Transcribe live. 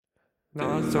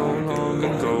Not so long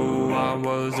ago, I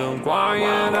was a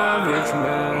quiet average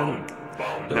man.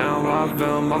 Now I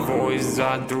found my voice,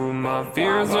 I threw my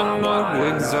fears in the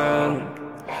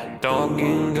quicksand.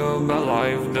 Talking about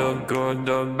life, the good,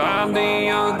 the bad, the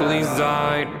ugly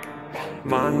side.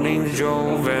 My name's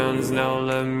Joe Vance, now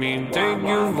let me take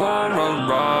you for a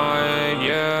ride,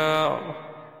 yeah.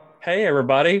 Hey,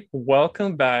 everybody,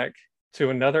 welcome back to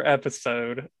another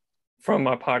episode from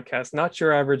my podcast, Not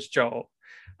Your Average Joel.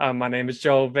 My name is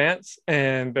Joel Vance,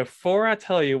 and before I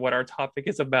tell you what our topic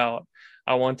is about,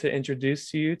 I want to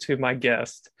introduce you to my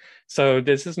guest. So,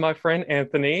 this is my friend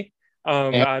Anthony.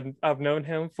 Yeah. I've known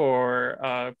him for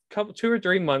a couple, 2 or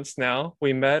 3 months now.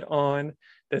 We met on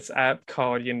this app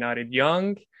called United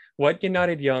Young. What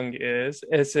United Young is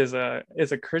a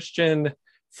Christian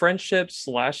friendship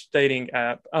slash dating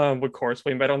app. Of course,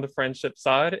 we met on the friendship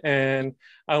side, and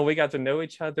we got to know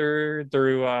each other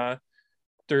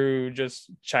through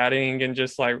just chatting and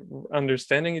just like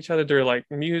understanding each other through like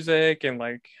music and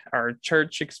like our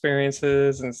church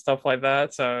experiences and stuff like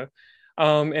that. So,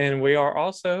 and we are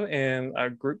also in a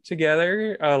group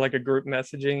together, like a group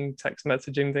messaging, text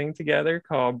messaging thing together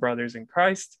called Brothers in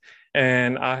Christ.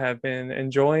 And I have been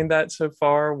enjoying that so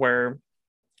far, where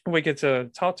we get to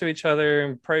talk to each other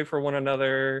and pray for one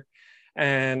another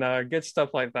and good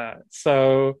stuff like that.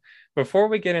 So, before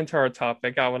we get into our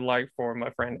topic, I would like for my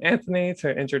friend Anthony to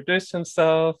introduce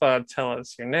himself, tell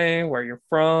us your name, where you're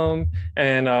from,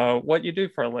 and what you do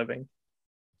for a living.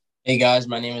 Hey guys,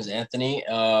 my name is Anthony.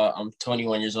 I'm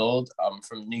 21 years old. I'm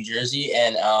from New Jersey,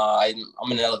 and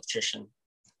I'm an electrician.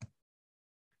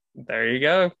 There you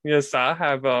go. Yes, I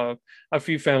have a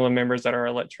few family members that are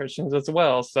electricians as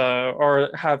well, so or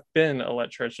have been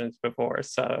electricians before.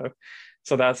 So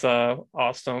that's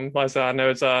awesome. Like I said, I know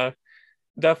it's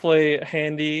definitely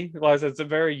handy. Like I said, it's a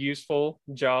very useful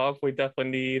job. We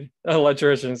definitely need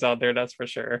electricians out there, that's for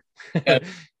sure. Got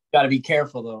got to be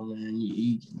careful though, man.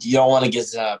 You don't want to get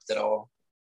zapped at all.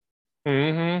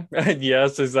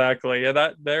 Yes, exactly. Yeah,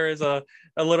 that there is a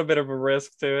little bit of a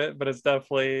risk to it, but it's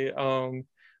definitely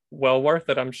well worth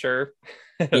it, I'm sure.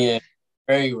 Yeah,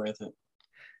 very worth it.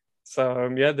 So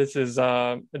yeah, this is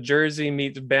a Jersey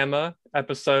meets Bama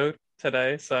episode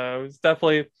today. So it's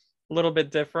definitely a little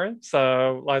bit different.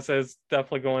 So like I said, it's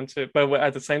definitely going to, but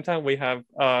at the same time, we have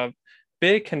a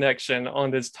big connection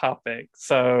on this topic.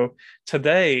 So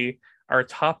today, our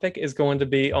topic is going to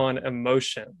be on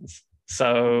emotions.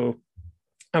 So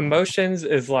emotions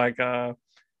is like a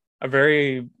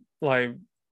very like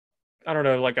I don't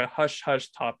know, like a hush hush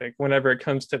topic whenever it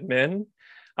comes to men.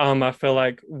 I feel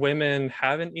like women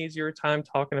have an easier time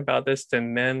talking about this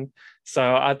than men. So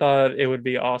I thought it would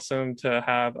be awesome to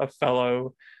have a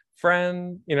fellow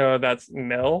friend, that's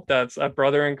male, that's a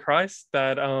brother in Christ,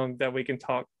 that we can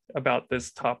talk about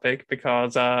this topic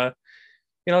because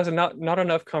it's not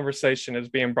enough conversation is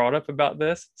being brought up about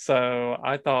this. So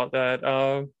I thought that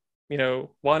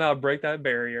why not break that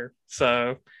barrier?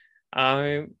 So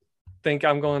I think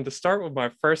I'm going to start with my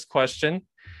first question.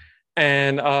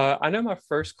 And I know my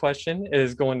first question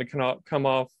is going to come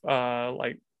off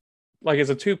like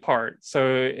it's a two-part.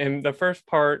 So in the first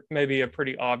part, maybe a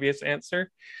pretty obvious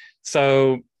answer.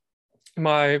 So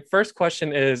my first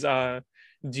question is, do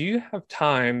you have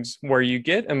times where you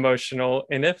get emotional?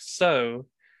 And if so,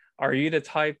 are you the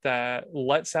type that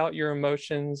lets out your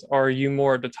emotions, or are you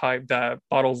more the type that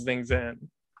bottles things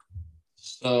in?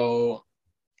 So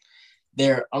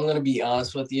I'm gonna be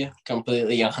honest with you,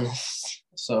 completely honest.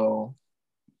 So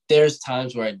there's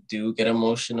times where I do get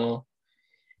emotional,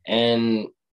 and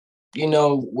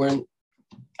when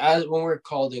we're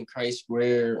called in Christ,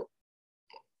 we're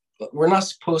not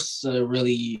supposed to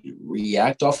really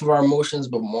react off of our emotions,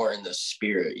 but more in the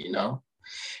spirit,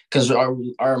 because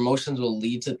our emotions will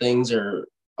lead to things or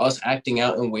us acting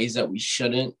out in ways that we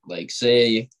shouldn't. Like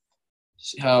say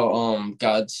how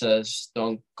God says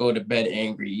don't go to bed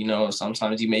angry.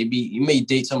 Sometimes you may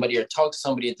date somebody or talk to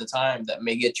somebody at the time that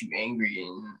may get you angry,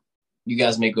 and you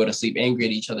guys may go to sleep angry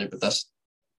at each other, but that's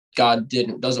God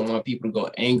doesn't want people to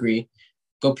go angry.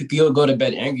 Go to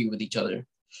bed angry with each other.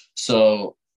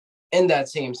 So in that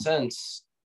same sense,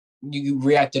 you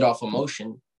reacted off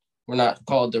emotion. We're not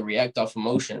called to react off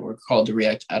emotion. We're called to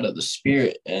react out of the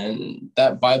spirit. And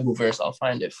that Bible verse, I'll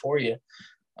find it for you.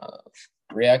 Uh,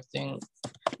 Reacting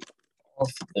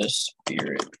off the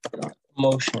spirit, not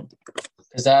emotion.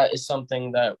 Because that is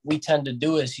something that we tend to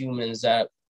do as humans that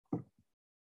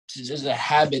is a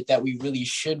habit that we really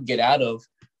should get out of,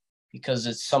 because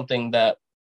it's something that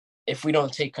if we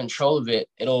don't take control of it,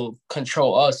 it'll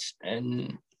control us,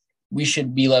 and we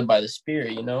should be led by the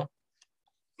spirit.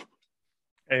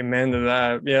 Amen to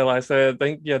that. Yeah, like I said, I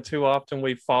think yeah, too often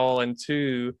we fall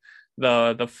into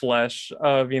the flesh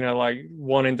of, like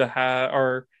wanting to have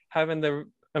or having the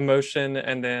emotion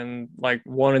and then like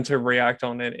wanting to react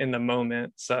on it in the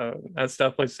moment. So that's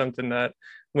definitely something that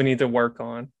we need to work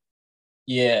on.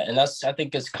 Yeah, and that's I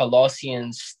think it's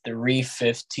Colossians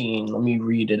 3:15. Let me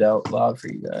read it out loud for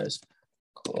you guys.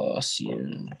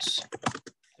 Colossians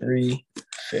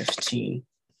 3:15.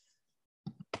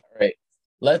 All right.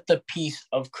 Let the peace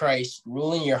of Christ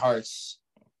rule in your hearts,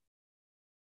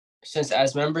 since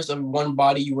as members of one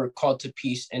body you were called to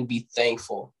peace, and be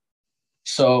thankful.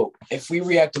 So if we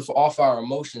react off our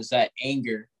emotions, that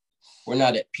anger, we're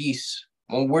not at peace.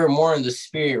 When we're more in the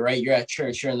spirit, right? You're at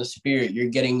church, you're in the spirit, you're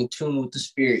getting in tune with the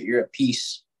spirit, you're at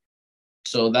peace.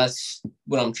 So that's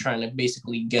what I'm trying to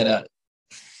basically get at.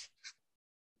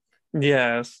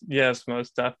 Yes, yes,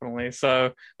 most definitely.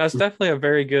 So that's definitely a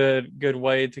very good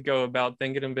way to go about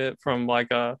thinking a bit from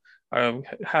like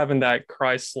having that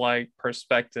Christ-like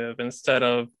perspective instead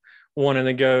of wanting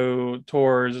to go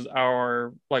towards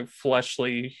our like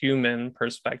fleshly human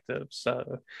perspective.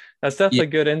 So that's Yeah. definitely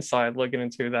good insight looking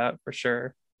into that for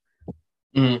sure.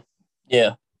 Mhm.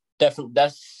 Yeah, definitely.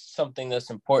 That's something that's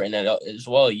important as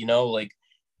well. Like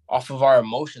off of our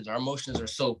emotions. Our emotions are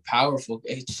so powerful.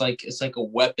 It's like a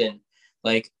weapon.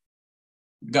 Like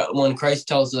God, when Christ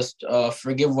tells us,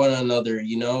 forgive one another,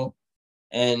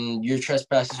 and your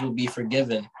trespasses will be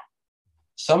forgiven.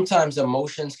 Sometimes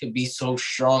emotions can be so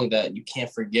strong that you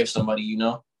can't forgive somebody.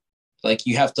 Like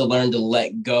you have to learn to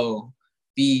let go,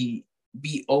 be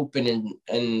be open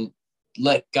and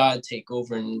let God take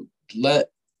over and let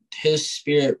his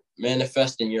spirit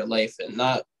manifest in your life and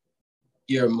not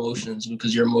your emotions,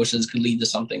 because your emotions could lead to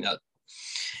something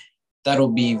that'll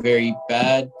be very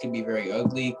bad, could be very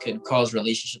ugly, could cause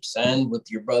relationships to end with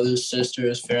your brothers,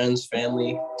 sisters, friends,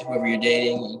 family, whoever you're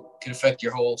dating. It could affect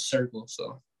your whole circle.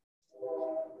 So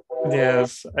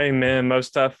Yes, amen.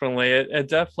 Most definitely. It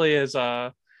definitely is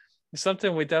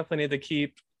something we definitely need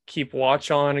to keep watch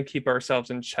on and keep ourselves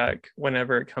in check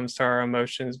whenever it comes to our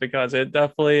emotions because it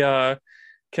definitely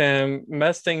can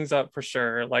mess things up for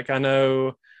sure. Like I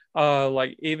know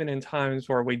like even in times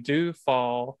where we do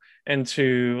fall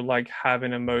into like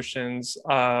having emotions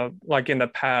like in the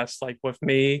past like with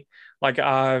me like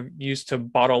I used to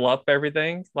bottle up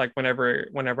everything like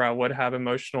whenever I would have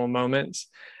emotional moments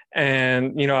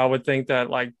and I would think that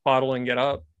like bottling it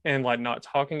up and like not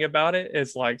talking about it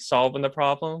is like solving the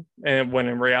problem and when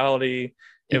in reality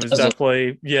it it was doesn't.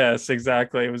 definitely yes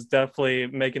exactly it was definitely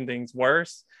making things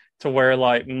worse to where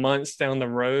like months down the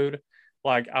road,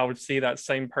 like I would see that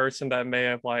same person that may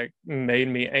have like made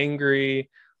me angry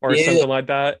or Yeah. something like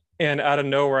that. And out of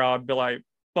nowhere, I'd be like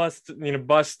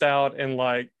bust out and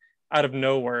like out of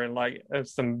nowhere and like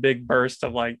some big burst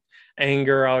of like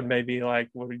anger. I would maybe like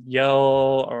would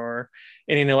yell or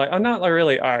anything like I'm not like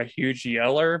really a huge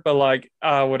yeller, but like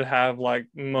I would have like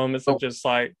moments of Oh, just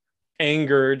like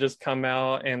anger just come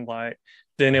out and like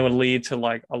then it would lead to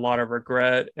like a lot of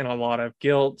regret and a lot of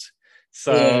guilt. yeah.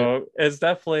 So it's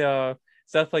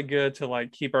definitely good to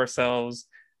like keep ourselves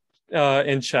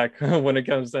in check when it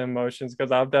comes to emotions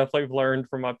because I've definitely learned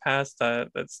from my past that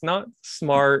it's not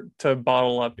smart to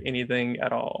bottle up anything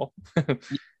at all.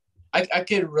 I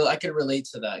could relate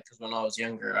to that because when I was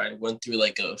younger, I went through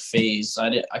like a phase.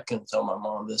 I couldn't tell my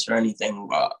mom this or anything,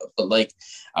 but like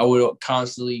I would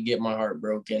constantly get my heart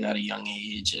broken at a young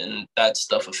age, and that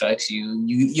stuff affects you.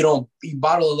 You don't you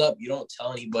bottle it up. You don't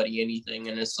tell anybody anything,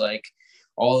 and it's like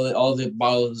all of it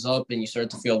bottles up, and you start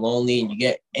to feel lonely, and you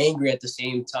get angry at the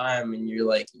same time, and you're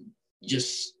like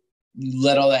just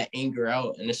let all that anger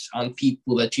out, and it's on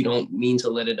people that you don't mean to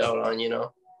let it out on.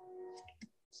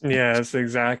 Yes,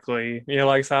 exactly.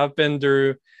 Like so I've been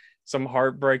through some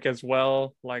heartbreak as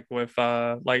well, like with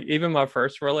like even my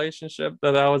first relationship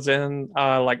that I was in,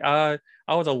 like I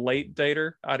was a late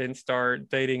dater. I didn't start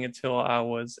dating until I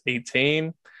was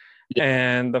 18.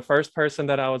 And the first person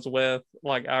that I was with,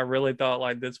 like I really thought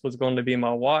like this was going to be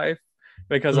my wife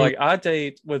because Mhm. like I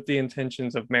date with the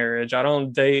intentions of marriage. I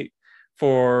don't date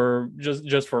for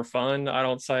just for fun. I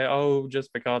don't say, oh,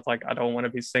 just because like I don't want to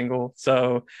be single.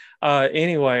 So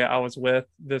anyway, I was with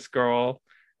this girl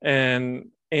and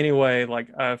anyway, like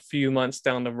a few months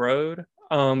down the road,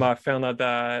 I found out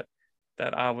that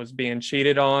I was being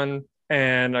cheated on.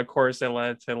 And of course it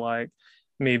led to like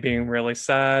me being really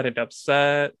sad and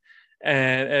upset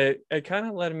and it kind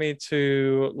of led me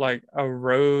to like a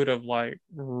road of like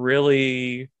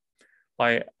really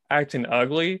like acting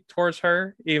ugly towards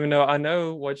her even though I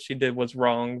know what she did was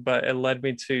wrong but it led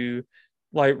me to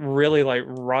like really like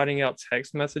writing out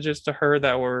text messages to her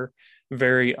that were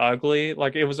very ugly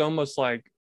like it was almost like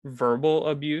verbal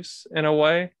abuse in a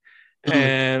way. Mhm.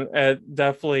 And it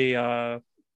definitely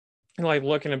like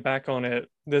looking back on it,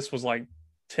 this was like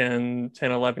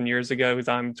 11 years ago because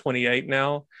I'm 28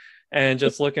 now. And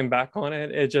just looking back on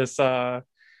it, it just it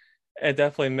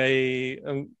definitely made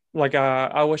like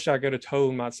I wish I could have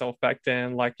told myself back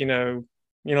then, like,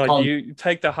 like Calm. you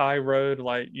take the high road,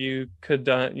 like you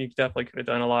definitely could have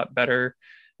done a lot better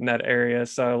in that area.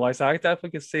 So like so I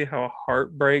definitely could see how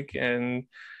heartbreak and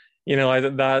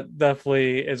like that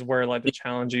definitely is where like the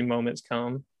challenging moments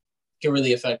come. Can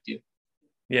really affect you.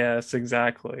 Yes,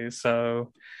 exactly.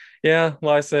 So yeah,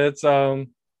 like I said,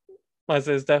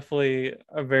 it's definitely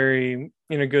a very,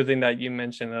 good thing that you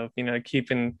mentioned of,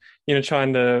 keeping,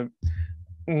 trying to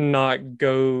not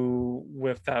go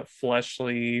with that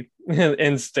fleshly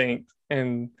instinct.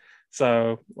 And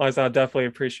so, like I said, I definitely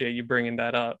appreciate you bringing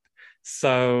that up.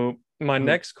 So, my Mhm.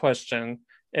 next question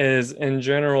is in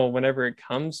general, whenever it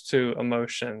comes to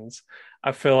emotions,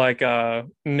 I feel like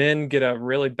men get a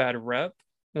really bad rep,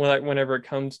 like whenever it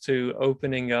comes to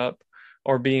opening up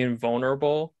or being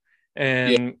vulnerable.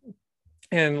 Yeah.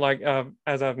 And like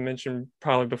as I've mentioned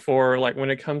probably before, like when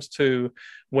it comes to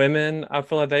women, I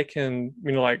feel like they can,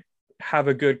 like have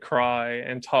a good cry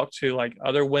and talk to like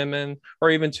other women or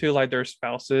even to like their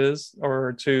spouses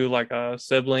or to like a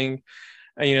sibling,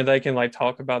 and they can like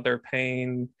talk about their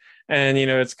pain, and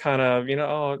it's kind of,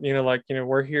 oh, like,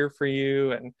 we're here for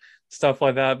you and stuff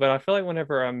like that. But I feel like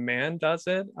whenever a man does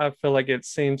it, I feel like it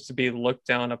seems to be looked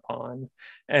down upon.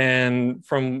 And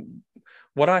from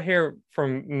what I hear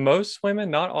from most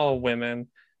women, not all women,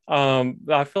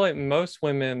 I feel like most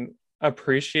women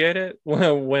appreciate it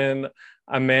when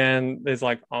a man is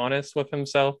like honest with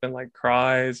himself and like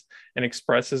cries and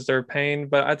expresses their pain.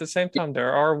 But at the same time,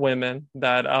 there are women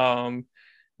that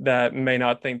may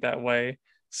not think that way.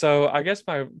 So I guess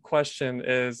my question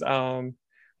is,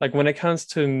 like when it comes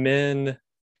to men,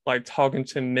 like talking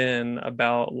to men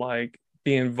about like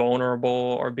being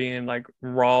vulnerable or being like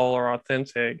raw or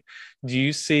authentic, do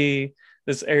you see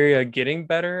this area getting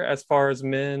better as far as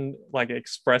men like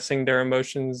expressing their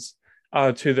emotions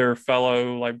to their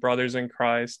fellow like brothers in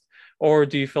Christ? Or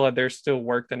do you feel like there's still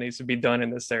work that needs to be done in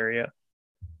this area?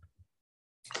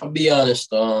 I'll be honest.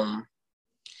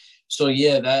 So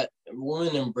yeah, that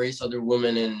women embrace other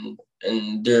women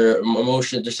and their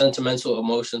emotions, their sentimental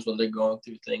emotions when they're going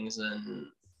through things, and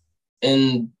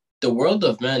in the world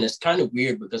of men, it's kind of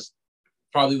weird because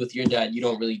probably with your dad, you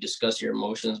don't really discuss your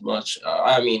emotions much.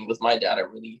 I mean, with my dad,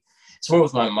 it's more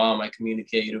with my mom I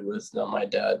communicated with, not my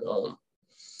dad.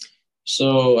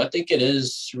 So I think it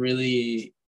is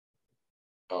really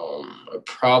a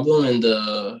problem in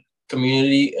the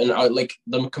community and like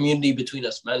the community between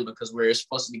us men because we're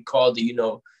supposed to be called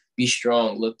to be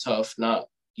strong, look tough, not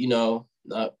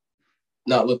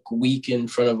not look weak in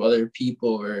front of other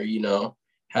people or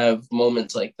have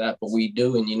moments like that, but we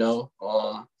do. And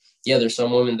yeah, there's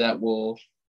some women that will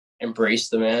embrace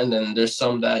the man, and there's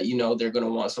some that they're going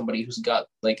to want somebody who's got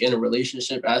like in a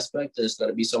relationship aspect. There's going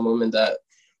to be some women that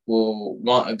will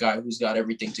want a guy who's got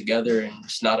everything together and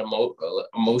it's not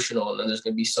emotional, and then there's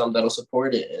going to be some that'll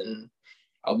support it. And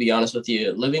I'll be honest with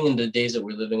you, living in the days that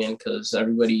we're living in, because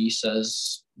everybody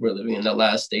says we're living in the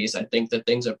last days, I think that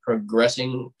things are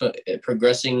progressing, but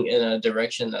progressing in a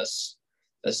direction that's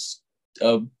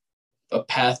a, a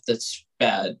path that's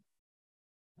bad.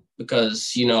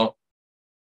 Because I'll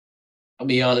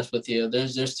be honest with you,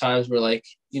 there's times where, like,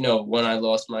 when I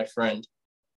lost my friend,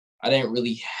 I didn't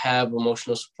really have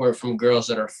emotional support from girls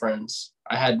that are friends.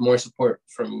 I had more support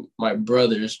from my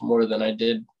brothers more than I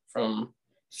did from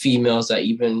females that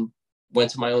even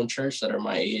went to my own church that are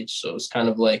my age. So it's kind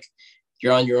of like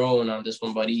you're on your own on this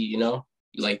one, buddy.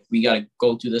 Like we got to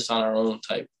go through this on our own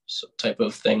type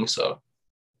of thing. So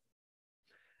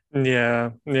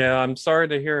Yeah, yeah. I'm sorry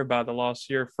to hear about the loss of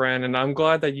your friend, and I'm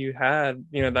glad that you had,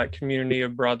 that community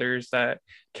of brothers that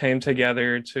came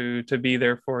together to be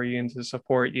there for you and to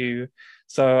support you.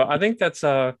 So I think that's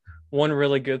one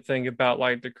really good thing about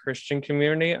like the Christian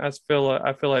community. I feel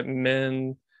like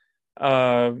men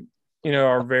uh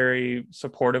are very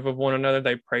supportive of one another.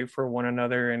 They pray for one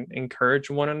another and encourage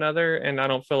one another, and I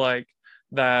don't feel like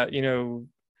that,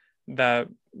 that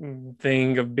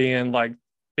thing of being like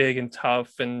big and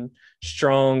tough and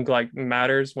strong like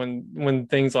matters when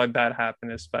things like that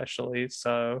happen, especially.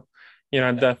 So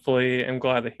I definitely am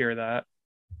glad to hear that.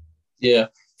 yeah,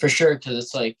 for sure. Because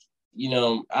it's like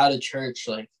out of church,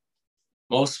 like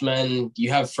most men, you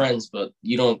have friends, but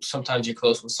you don't. Sometimes you're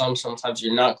close with some, sometimes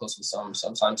you're not close with some.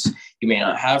 Sometimes you may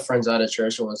not have friends out of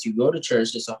church, and once you go to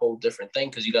church, it's a whole different thing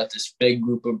because you got this big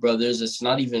group of brothers. It's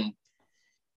not even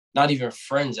not even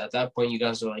friends. At that point, you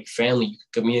guys are like family. You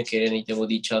can communicate anything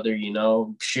with each other,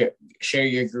 share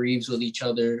your griefs with each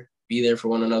other, be there for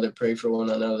one another, pray for one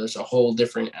another. There's a whole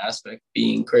different aspect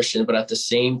being Christian. But at the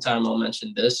same time, I'll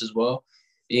mention this as well.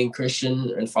 Being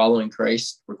Christian and following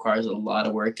Christ requires a lot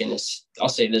of work, and I'll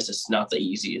say this, it's not the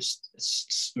easiest.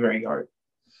 It's very hard.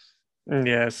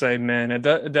 Yes, amen. It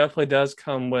definitely does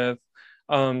come with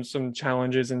some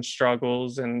challenges and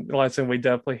struggles, and listen, we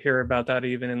definitely hear about that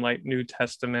even in like New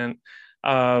Testament.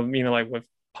 Like with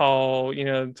Paul,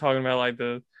 talking about like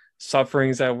the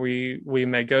sufferings that we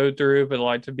may go through, but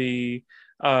like to be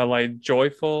like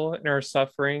joyful in our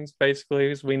sufferings, basically,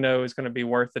 because we know it's going to be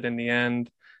worth it in the end.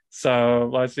 So,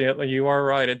 let's see, you are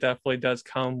right. It definitely does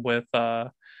come with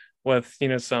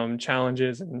some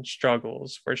challenges and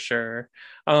struggles for sure.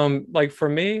 Like for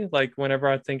me, like whenever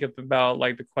I think about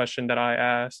like the question that I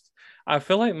asked, I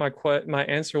feel like my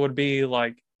answer would be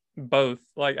like both.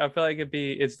 Like I feel like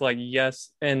it's like yes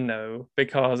and no,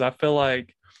 because I feel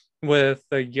like with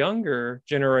the younger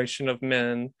generation of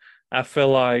men, I feel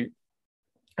like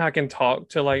I can talk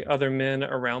to like other men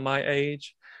around my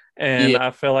age, and Yeah,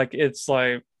 I feel like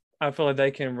they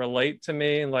can relate to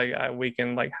me, and like we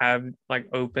can like have like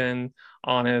open,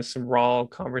 honest, raw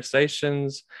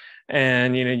conversations,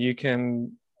 and you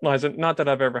can like not that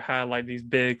I've ever had like these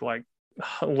big like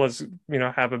let's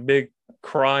have a big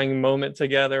crying moment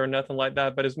together or nothing like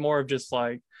that, but it's more of just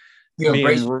like you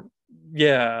embrace. being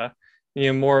yeah,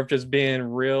 more of just being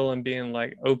real and being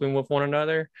like open with one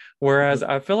another. Whereas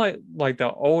I feel like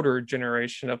the older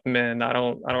generation of men, I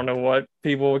don't know what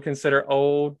people would consider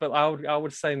old, but I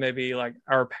would say maybe like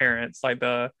our parents, like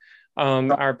the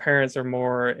our parents are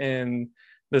more in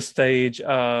the stage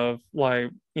of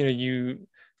like the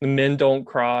men don't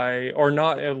cry, or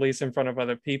not, at least in front of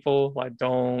other people. Like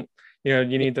don't, you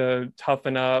need to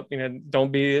toughen up,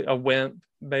 don't be a wimp,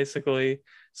 basically.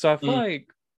 So I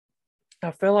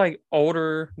feel like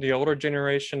the older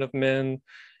generation of men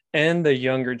and the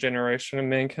younger generation of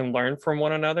men can learn from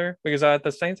one another, because at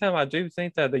the same time I do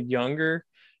think that the younger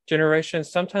generation,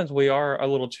 sometimes we are a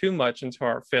little too much into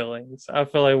our feelings. I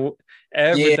feel like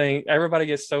Yeah, everybody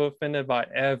gets so offended by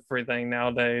everything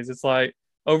nowadays. It's like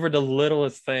over the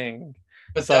littlest thing.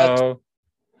 but So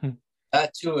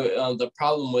that too. The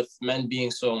problem with men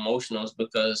being so emotional is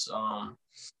because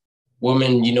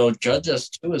women, judge us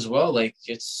too as well. Like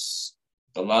it's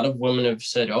a lot of women have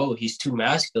said, "Oh, he's too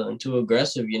masculine, too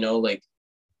aggressive." Like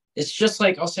it's just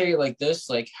like I'll say it like this: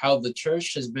 like how the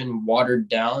church has been watered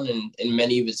down in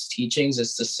many of its teachings.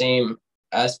 It's the same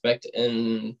aspect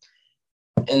in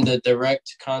the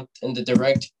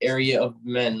direct area of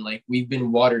men. Like we've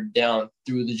been watered down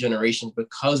through the generations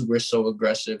because we're so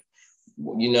aggressive.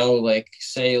 Like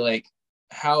say like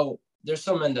how there's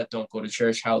some men that don't go to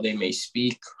church, how they may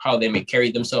speak, how they may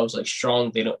carry themselves like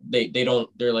strong.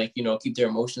 They're like, keep their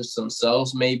emotions to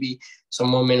themselves. Maybe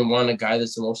some women want a guy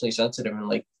that's emotionally sensitive, and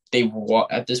like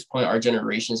at this point our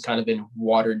generation's kind of been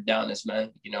watered down as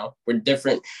men. We're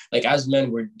different. Like as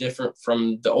men, we're different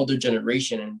from the older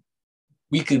generation, and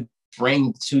we could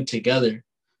bring two together.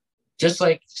 Just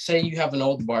like say you have an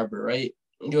old barber, right?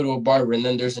 You go to a barber, and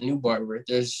then there's a new barber.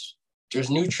 There's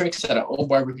new tricks that an old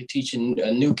barber could teach a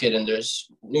new kid, and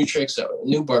there's new tricks that a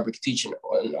new barber could teach an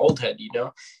old head.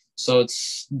 So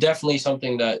it's definitely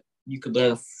something that you could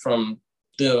learn from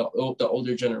the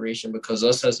older generation, because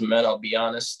us as men, I'll be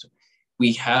honest,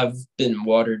 we have been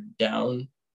watered down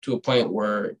to a point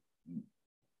where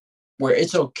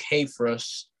it's okay for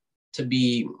us to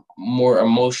be more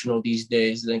emotional these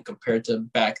days than compared to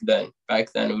back then.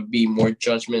 Back then, it would be more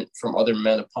judgment from other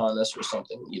men upon us or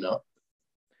something.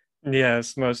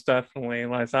 yes, most definitely.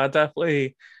 Like I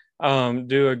definitely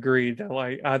do agree that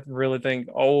like I really think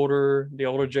the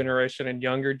older generation and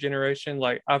younger generation,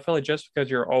 like I feel like just because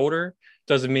you're older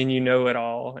doesn't mean you know it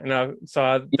all. And I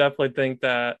definitely think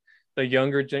that the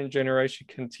younger generation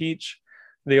can teach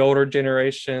the older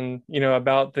generation,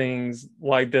 about things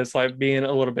like this, like being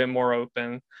a little bit more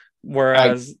open. I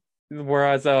Whereas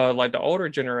like the older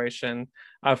generation,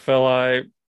 I feel like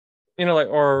like,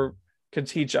 or could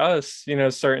teach us,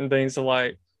 certain things, to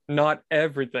like not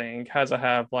everything has to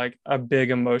have like a big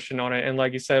emotion on it. And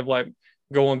like you said, like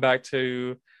going back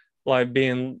to like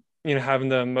being, having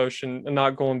the emotion,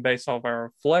 not going based off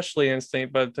our fleshly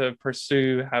instinct, but to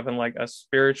pursue having like a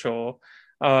spiritual,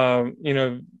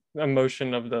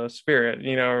 emotion of the spirit,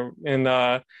 and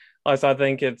as I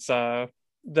think it's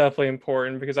definitely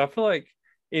important, because I feel like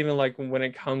even like when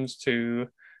it comes to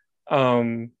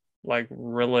um like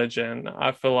religion,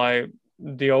 I feel like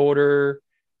the older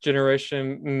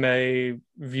generation may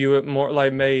view it more,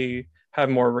 like may have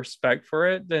more respect for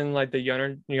it than like the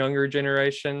younger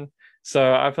generation.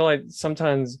 So I feel like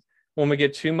sometimes when we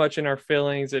get too much in our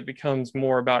feelings, it becomes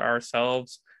more about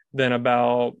ourselves than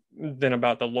about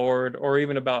the Lord or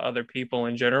even about other people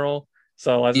in general.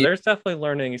 So like, Yeah. there's definitely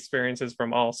learning experiences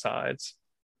from all sides.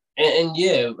 And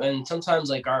yeah, and sometimes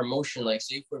like our emotion, like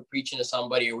say if we're preaching to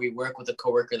somebody or we work with a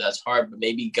coworker that's hard, but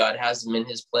maybe God has them in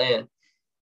his plan.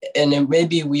 And then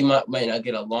maybe we might not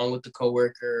get along with the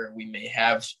coworker. We may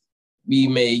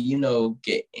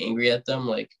get angry at them.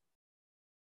 Like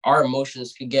our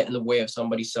emotions could get in the way of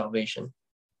somebody's salvation,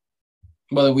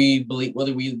 whether we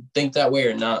think that way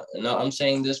or not. And I'm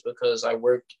saying this because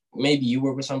maybe you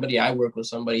work with somebody, I work with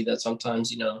somebody that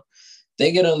sometimes,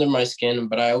 they get under my skin,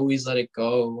 but I always let it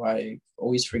go. I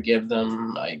always forgive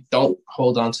them. I don't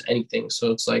hold on to anything.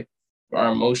 So it's like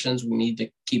our emotions, we need to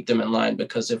keep them in line,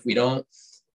 because if we don't,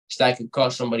 that could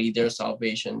cost somebody their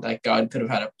salvation. That God could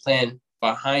have had a plan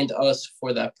behind us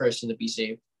for that person to be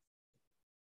saved.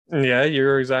 Yeah,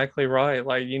 you're exactly right.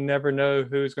 Like, you never know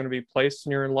who's going to be placed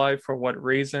in your life for what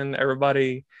reason.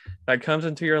 Everybody that comes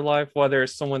into your life, whether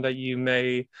it's someone that you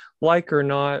may like or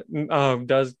not,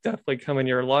 does definitely come in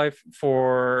your life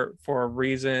for a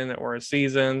reason or a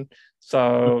season.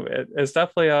 So it's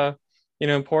definitely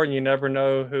important. You never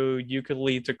know who you could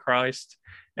lead to Christ,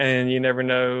 and you never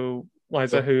know, like I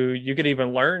said, who you could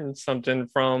even learn something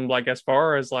from, like as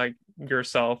far as like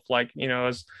yourself, like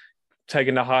as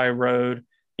taking the high road.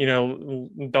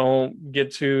 Don't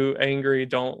get too angry,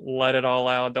 don't let it all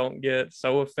out, don't get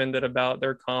so offended about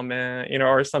their comment,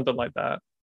 or something like that.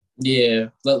 Yeah,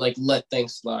 let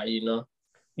things slide.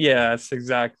 Yes,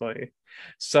 exactly.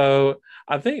 So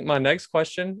I think my next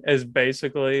question is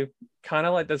basically kind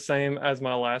of like the same as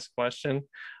my last question.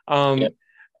 Yeah. um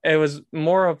it was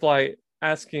more of like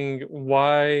asking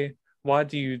why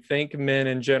do you think men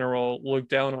in general look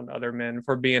down on other men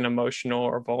for being emotional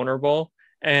or vulnerable?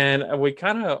 And we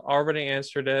kind of already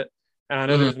answered it. And I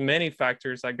know Mhm. there's many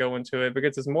factors that go into it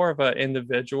because it's more of an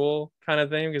individual kind of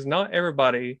thing, because not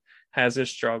everybody has this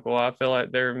struggle. I feel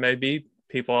like there may be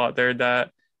people out there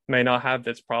that may not have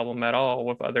this problem at all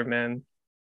with other men.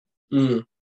 Mhm. Yeah.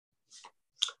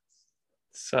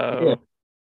 So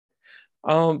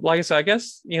like I said, I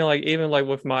guess, like even like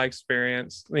with my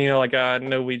experience, like I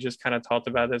know we just kind of talked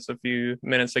about this a few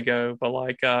minutes ago, but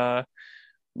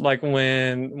like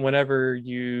whenever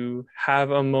you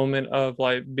have a moment of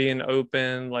like being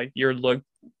open, like you're looked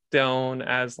down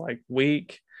as like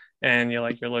weak, and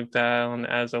you're looked down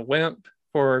as a wimp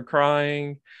for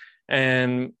crying.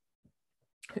 And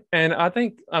I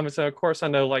think, so of course I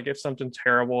know, like if something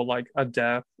terrible like a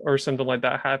death or something like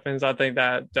that happens, I think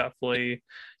that definitely,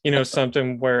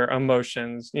 something where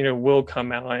emotions, will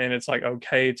come out, and it's like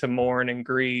okay to mourn and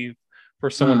grieve for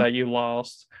someone Mhm. that you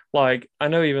lost. Like I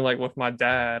know even like with my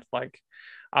dad, like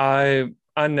I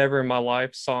never in my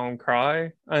life saw him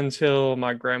cry until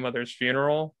my grandmother's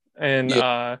funeral. And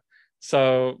Yeah.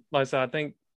 so like I said,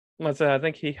 I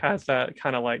think he has that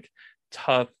kind of like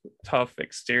tough, tough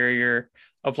exterior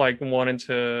of like wanting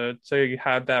to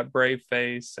have that brave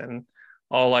face and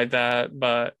all like that.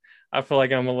 But I feel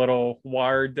like I'm a little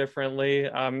wired differently.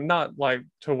 I'm not like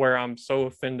to where I'm so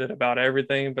offended about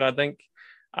everything, but I think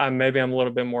maybe I'm a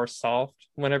little bit more soft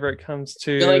whenever it comes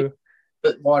Feel like to.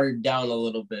 but watered down a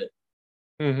little bit.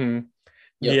 Hmm.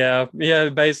 Yep. Yeah,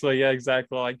 basically, yeah,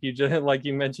 exactly. Like you just like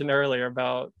you mentioned earlier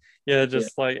about, yeah, Yeah.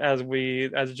 just like as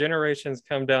generations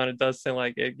come down, it does seem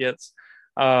like it gets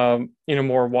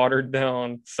more watered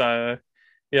down. So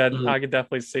yeah, Mhm. I could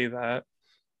definitely see that.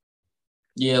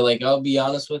 Yeah, like I'll be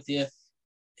honest with you.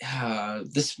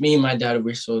 This me and my dad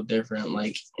were so different.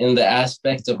 Like in the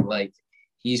aspect of like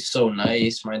he's so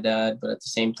nice, my dad, but at the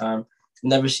same time,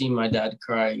 never seen my dad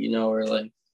cry, or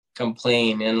like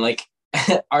complain. And like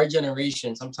our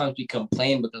generation, sometimes we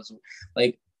complain because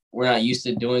like we're not used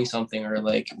to doing something, or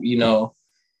like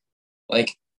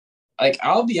like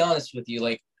I'll be honest with you,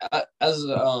 like as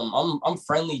I'm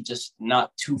friendly, just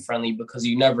not too friendly, because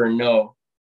you never know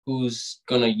who's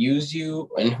gonna use you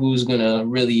and who's gonna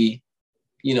really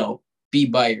you know, be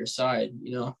by your side.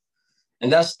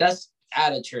 And that's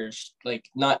at a church, like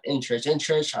not in church. In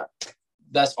church,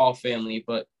 that's all family,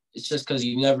 but it's just because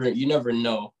you never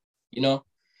know, you know.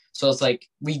 So it's like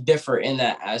we differ in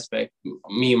that aspect,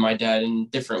 me and my dad, in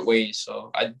different ways.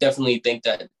 So I definitely think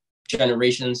that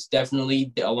generations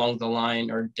definitely along the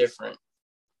line are different.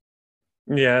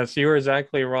 Yes, you were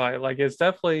exactly right. Like it's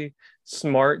definitely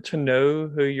smart to know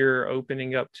who you're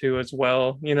opening up to as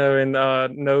well, and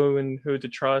knowing who to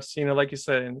trust. Like you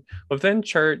said, and within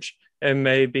church, it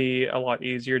may be a lot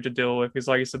easier to deal with because,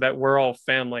 like you said, that we're all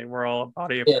family, we're all a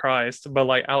body of Yeah. Christ. But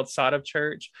like outside of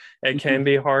church, it can Mhm.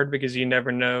 be hard because you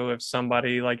never know if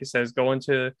somebody, like you said, is going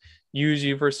to use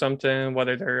you for something,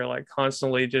 whether they're like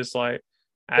constantly just like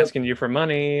Yep. asking you for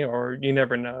money, or you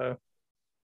never know.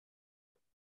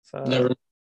 So Never.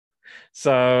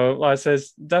 like I said,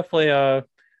 it's definitely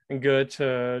good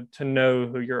to know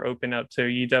who you're open up to.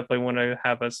 You definitely want to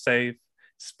have a safe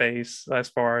space as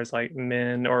far as like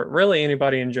men or really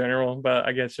anybody in general, but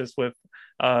I guess just with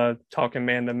talking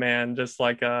man to man, just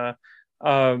like men,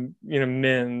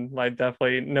 like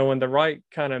definitely knowing the right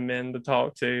kind of men to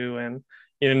talk to, and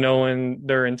knowing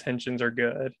their intentions are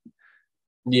good.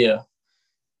 Yeah.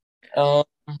 Um,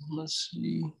 let's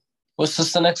see. What's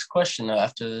this the next question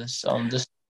after this? This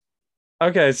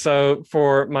Okay, so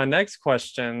for my next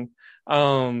question,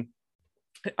 um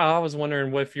I was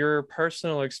wondering, with your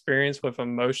personal experience with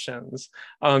emotions,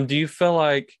 do you feel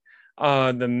like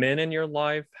the men in your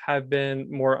life have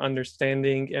been more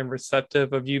understanding and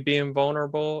receptive of you being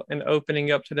vulnerable and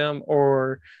opening up to them?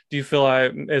 Or do you feel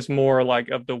like it's more like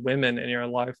of the women in your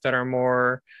life that are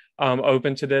more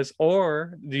open to this?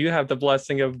 Or do you have the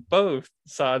blessing of both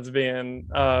sides being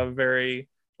very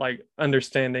like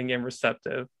understanding and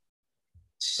receptive?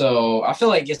 so I feel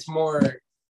like it's more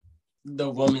the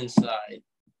woman's side,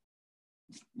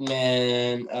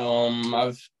 man.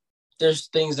 I've there's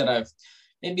things that I've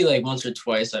maybe like once or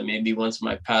twice. I maybe once to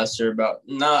my pastor about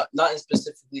not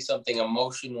specifically something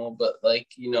emotional, but like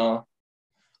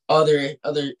other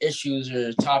issues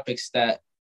or topics that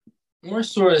were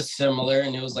sort of similar.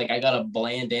 And it was like I got a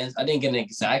bland answer. I didn't get an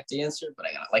exact answer, but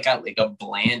I got like a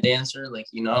bland answer. The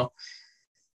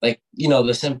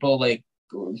simple like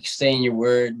say in your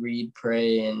word, read,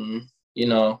 pray, and you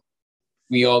know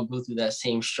we all go through that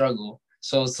same struggle.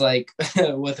 So it's like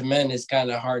with men, it's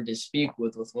kind of hard to speak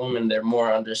with. With women, they're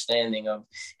more understanding of,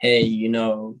 hey,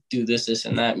 do this, this,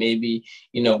 and that. Maybe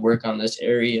work on this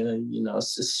area.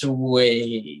 It's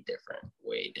way different,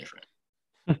 way different.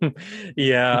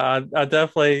 Yeah, I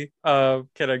definitely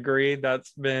can agree.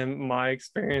 That's been my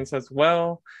experience as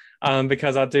well.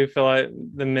 Because I do feel like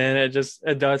the men,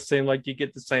 it does seem like you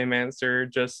get the same answer,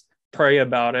 just pray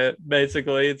about it.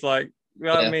 Basically, it's like,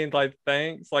 well, I Yeah, mean, like,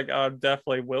 thanks. Like, I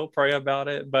definitely will pray about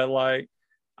it, but like,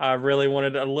 I really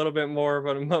wanted a little bit more of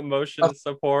an emotion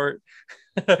support.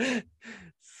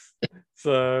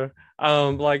 So,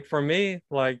 like for me,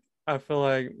 like I feel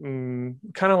like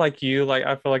kind of like you, like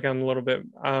I feel like I'm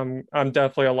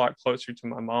definitely a lot closer to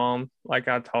my mom. Like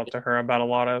I talk to her about a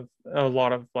lot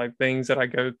of like things that I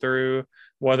go through,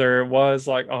 whether it was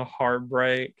like a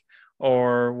heartbreak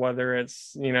or whether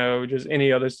it's, just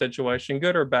any other situation,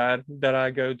 good or bad, that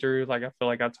I go through. Like I feel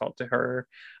like I talk to her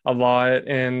a lot,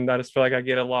 and I just feel like I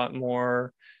get a lot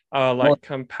more more. like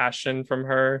compassion from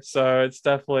her. So it's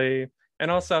definitely, and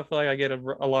also I feel like I get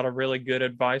a lot of really good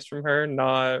advice from her.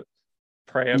 Not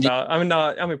pray Yeah, about, I mean,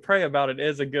 not, I mean, pray about it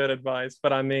is a good advice,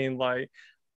 but I mean, like,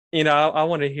 I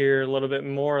want to hear a little bit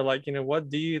more, like,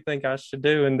 what do you think I should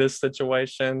do in this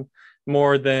situation,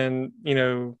 more than,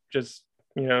 just,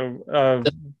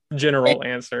 general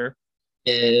answer.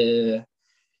 yeah.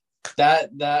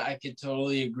 That I could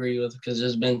totally agree with because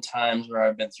there's been times where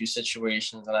I've been through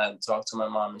situations and I had to talk to my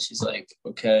mom and she's like,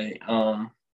 okay,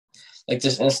 like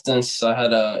this instance, I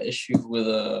had a issue with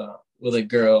a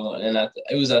girl, and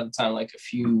it was at the time like a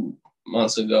few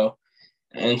months ago,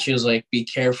 and she was like, "Be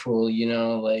careful,"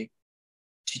 like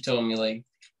she told me like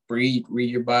read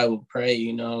your Bible, pray,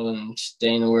 and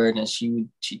stay in the Word, and she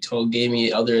gave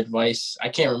me other advice. I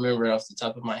can't remember it off the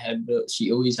top of my head, but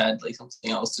she always had like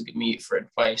something else to give me for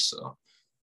advice. So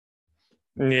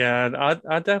Yeah,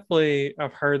 I definitely,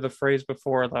 I've heard the phrase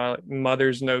before that like,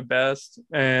 mothers know best,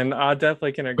 and I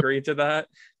definitely can agree to that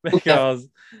because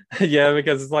yeah,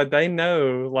 because it's like they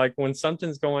know like when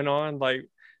something's going on, like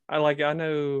I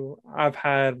know I've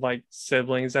had like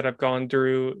siblings that have gone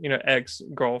through,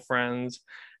 ex-girlfriends,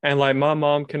 and like my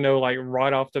mom can know like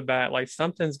right off the bat like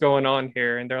something's going on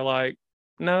here, and they're like,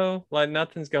 no, like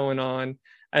nothing's going on.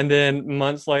 And then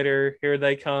months later, here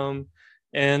they come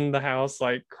in the house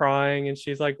like crying, and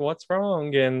she's like, what's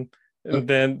wrong? And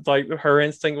then like her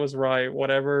instinct was right.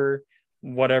 Whatever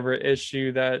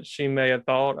issue that she may have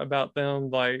thought about them,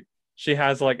 like she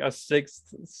has like a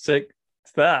sixth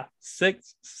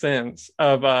sense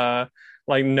of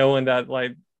like knowing that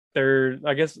like they're,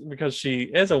 I guess because she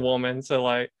is a woman, so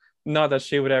like not that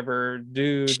she would ever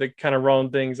do the kind of wrong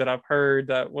things that I've heard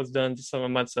that was done to some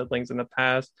of my siblings in the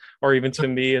past, or even to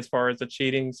me as far as the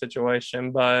cheating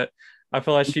situation. But I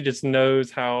feel like she just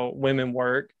knows how women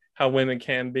work, how women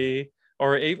can be,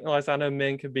 or even like I know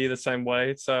men could be the same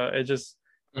way. So it just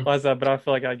Mm. like I said, but I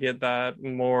feel like I get that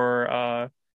more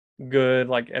good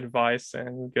like advice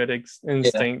and good Yeah.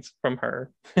 instincts from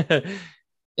her.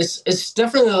 It's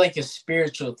definitely like a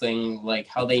spiritual thing, like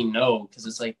how they know, because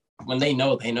it's like when they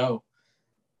know, they know.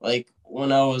 Like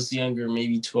when I was younger,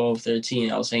 maybe 12,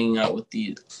 13, I was hanging out with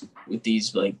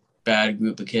these like bad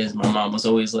group of kids. My mom was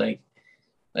always like,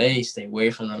 hey, stay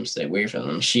away from them, stay away from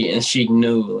them. She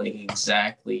knew like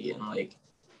exactly. And like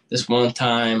this one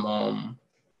time,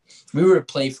 we were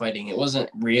play fighting. It wasn't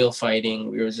real fighting.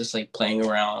 We were just like playing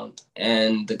around,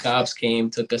 and the cops came,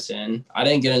 took us in. I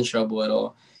didn't get in trouble at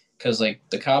all, because like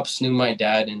the cops knew my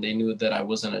dad and they knew that I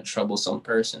wasn't a troublesome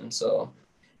person. So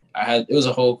it was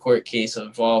a whole court case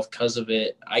involved because of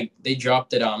it. They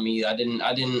dropped it on me. I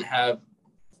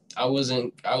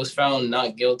was found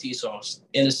not guilty, so I was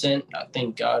innocent. I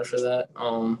thank God for that.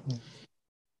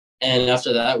 And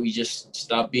after that, we just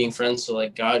stopped being friends. So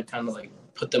like God kind of like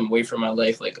put them away from my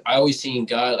life. Like I always seen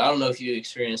God. I don't know if you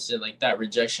experienced it, like that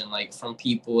rejection, like from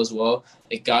people as well.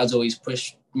 Like God's always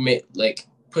pushed me, like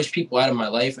push people out of my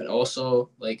life, and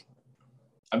also like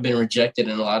I've been rejected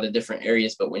in a lot of different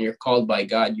areas. But when you're called by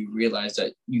God, you realize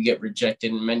that you get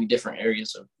rejected in many different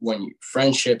areas of when you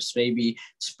friendships, maybe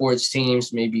sports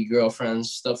teams, maybe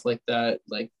girlfriends, stuff like that.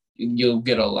 Like you'll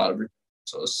get a lot of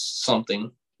so something,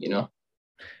 you know.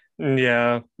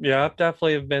 Yeah, yeah, I've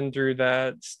definitely been through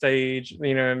that stage,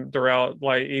 throughout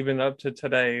like even up to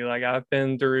today. Like I've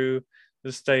been through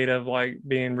the state of like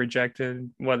being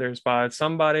rejected, whether it's by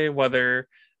somebody, whether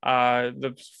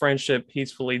the friendship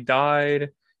peacefully died,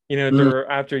 Mm, through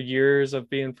after years of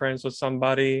being friends with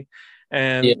somebody.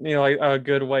 yeah, And like a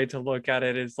good way to look at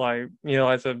it is like,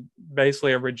 as a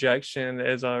basically a rejection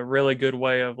is a really good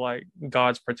way of like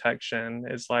God's protection.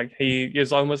 It's like he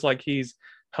is almost like he's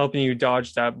helping you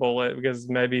dodge that bullet, because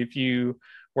maybe if you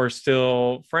were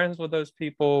still friends with those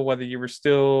people, whether you were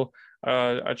still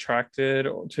attracted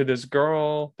to this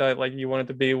girl that like you wanted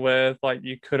to be with, like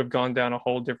you could have gone down a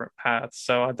whole different path.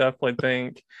 So I definitely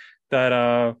think that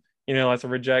as a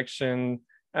rejection,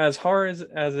 as hard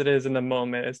as it is in the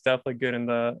moment, it's definitely good in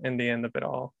the end of it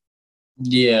all.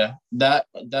 yeah. That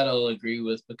I'll agree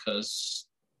with, because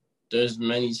there's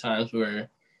many times where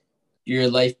your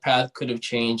life path could have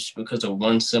changed because of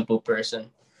one simple person.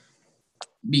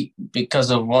 Because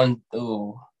of one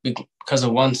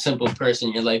simple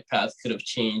person, your life path could have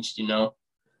changed. You know,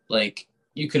 like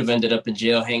you could have ended up in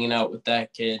jail hanging out with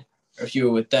that kid, or if you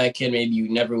were with that kid, maybe you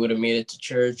never would have made it to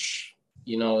church.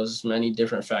 You know, there's many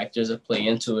different factors that play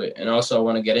into it, and also I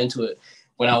want to get into it.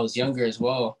 When I was younger as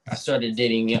well, I started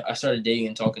dating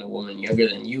and talking to a woman younger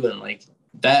than you, and like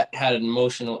that had an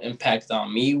emotional impact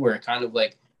on me, where kind of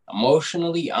like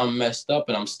emotionally I'm messed up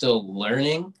and I'm still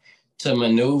learning to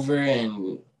maneuver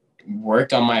and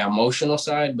work on my emotional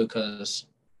side, because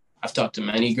I've talked to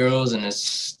many girls and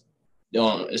it's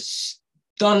done this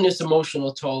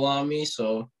emotional toll on me.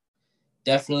 So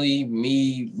definitely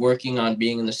me working on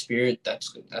being in the spirit,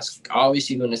 that's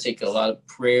obviously going to take a lot of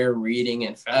prayer, reading,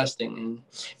 and fasting,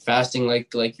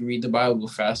 like you read the Bible,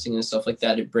 fasting and stuff like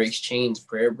that. It breaks chains.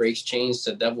 Prayer breaks chains.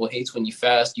 The devil hates when you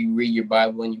fast, you read your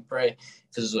Bible, and you pray,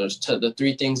 because there's the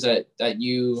three things that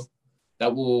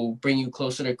will bring you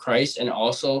closer to Christ. And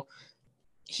also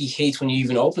he hates when you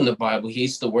even open the Bible. He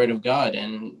hates the Word of God.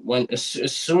 And as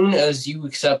soon as you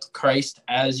accept Christ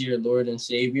as your Lord and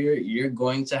Savior, you're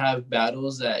going to have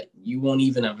battles that you won't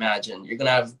even imagine. You're gonna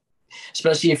have,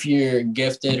 especially if you're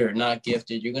gifted or not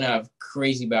gifted, you're gonna have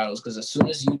crazy battles, because as soon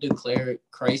as you declare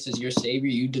Christ as your savior,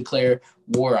 you declare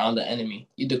war on the enemy.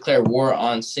 You declare war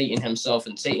on Satan himself,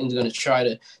 and Satan's gonna try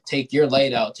to take your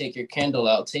light out, take your candle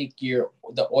out, take the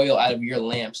oil out of your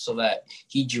lamp, so that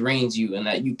he drains you and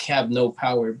that you have no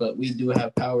power. But we do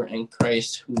have power in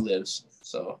Christ who lives.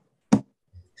 So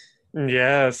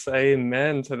Yes,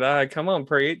 amen to that. Come on,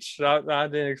 preach. I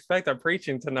didn't expect a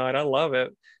preaching tonight. I love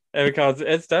it. Because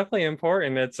it's definitely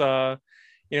important. It's like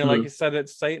mm, you said, that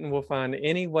Satan will find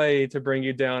any way to bring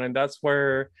you down, and that's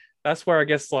where I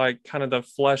guess like kind of the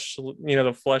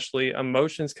fleshly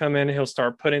emotions come in. He'll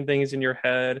start putting things in your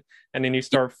head, and then you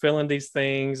start feeling these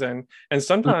things, and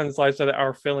sometimes like I said,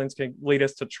 our feelings can lead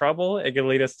us to trouble. It can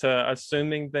lead us to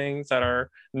assuming things that are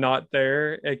not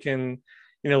there. It can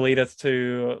lead us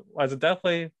to, as it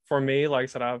definitely for me, like I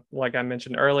said, like I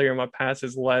mentioned earlier, my past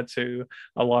has led to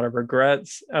a lot of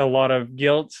regrets, a lot of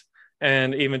guilt,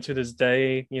 and even to this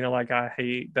day, like I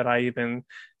hate that I even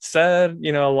said,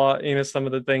 a lot, some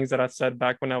of the things that I said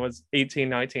back when I was 18,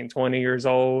 19, 20 years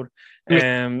old.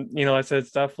 And, like I said,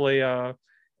 it's definitely, like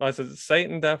I said,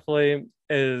 Satan definitely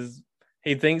is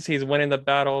he thinks he's winning the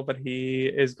battle, but he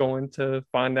is going to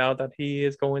find out that he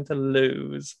is going to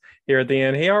lose here at the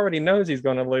end. He already knows he's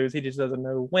going to lose. He just doesn't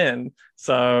know when.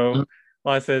 So, Mhm.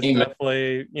 like I said, it's Amen.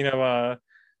 definitely,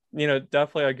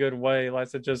 definitely a good way. Like I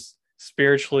said, just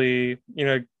spiritually,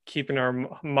 keeping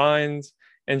our minds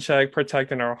in check,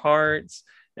 protecting our hearts,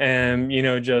 and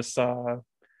just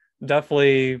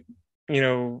definitely, you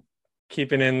know,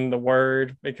 keeping in the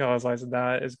word because like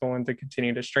that is going to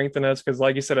continue to strengthen us. Because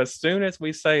like you said, as soon as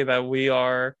we say that we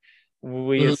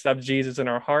Mhm. accept Jesus in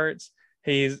our hearts,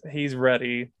 he's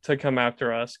ready to come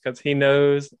after us because he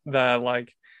knows that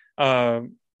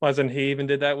listen, he even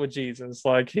did that with Jesus.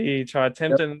 Like he tried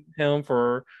Yep. tempting him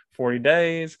for 40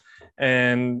 days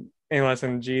and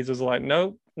listen, Jesus was like,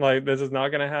 nope, like this is not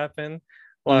gonna happen.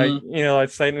 Like, Mhm. like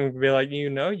Satan would be like,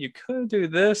 you could do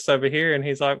this over here. And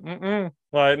he's like, mm-mm,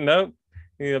 like, nope,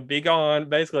 be gone,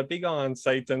 basically, be gone,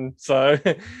 Satan. So,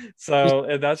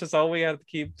 so that's just all we have to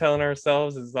keep telling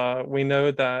ourselves is we know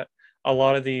that a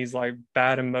lot of these like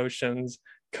bad emotions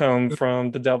come from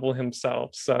the devil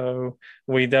himself. So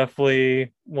we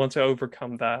definitely want to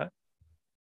overcome that.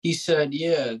 He said,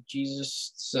 yeah,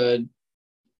 Jesus said,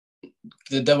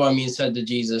 the devil, I mean, said to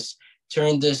Jesus,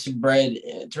 turn this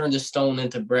stone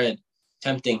into bread,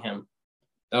 tempting him.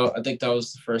 I think that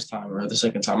was the first time or the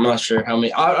second time. I'm not sure how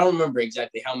many. I don't remember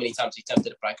exactly how many times he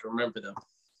tempted it, but I can remember them.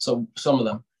 So some of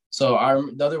them. So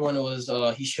the other one was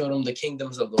he showed him the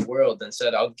kingdoms of the world and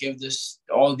said, "I'll give this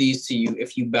all these to you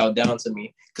if you bow down to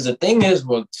me." Because the thing is,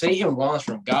 what Satan wants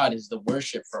from God is the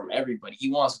worship from everybody. He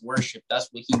wants worship. That's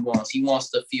what he wants. He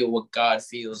wants to feel what God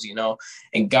feels, you know.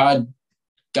 And God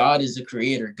is the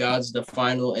creator. God's the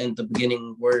final and the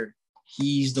beginning word.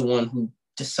 He's the one who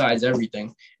decides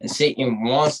everything. And Satan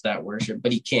wants that worship,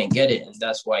 but he can't get it. And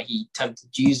that's why he tempted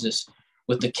Jesus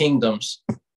with the kingdoms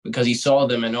because he saw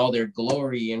them in all their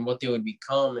glory and what they would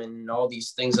become and all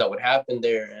these things that would happen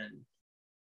there.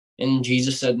 And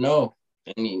Jesus said no.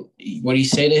 And what he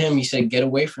say to him? He said, "Get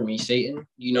away from me, Satan."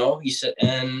 You know, he said,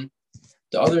 and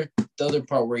the other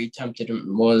part where he tempted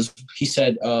him was he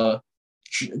said,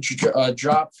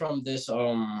 drop from this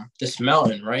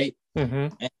mountain, right?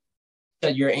 Mm-hmm. And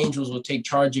said your angels will take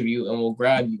charge of you and will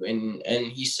grab you.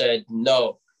 And he said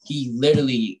no. He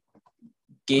literally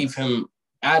gave him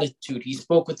attitude. He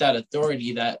spoke with that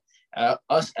authority that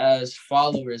us as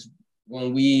followers,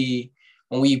 when we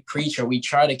preach or we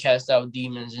try to cast out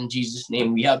demons in Jesus'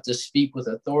 name, we have to speak with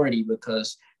authority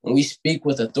because when we speak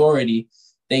with authority,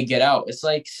 they get out. It's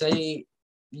like say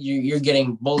you're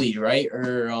getting bullied, right?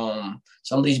 Or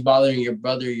somebody's bothering your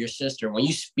brother or your sister. When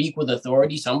you speak with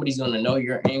authority, somebody's gonna know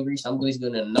you're angry. Somebody's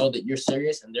gonna know that you're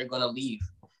serious, and they're gonna leave.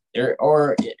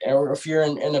 Or if you're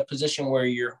in a position where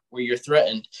you're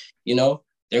threatened, you know,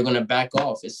 they're gonna back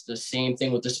off. It's the same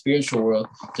thing with the spiritual world.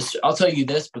 I'll tell you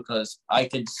this because I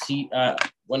could see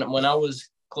when I was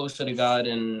closer to God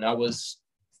and I was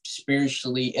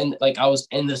spiritually in, like I was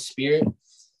in the spirit,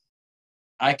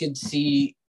 I could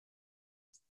see,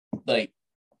 like,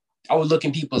 I would look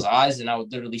in people's eyes and I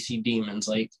would literally see demons.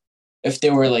 Like if they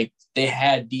were like they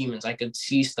had demons, I could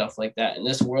see stuff like that. And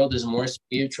this world is more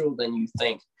spiritual than you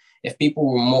think. If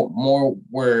people were more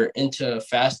were into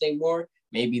fasting more,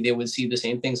 maybe they would see the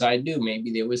same things I do.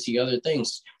 Maybe they would see other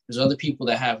things. There's other people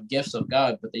that have gifts of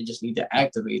God, but they just need to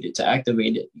activate it. To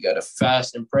activate it, you gotta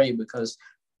fast and pray because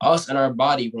us and our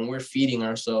body, when we're feeding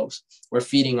ourselves, we're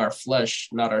feeding our flesh,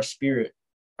 not our spirit.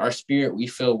 Our spirit we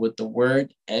fill with the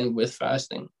word and with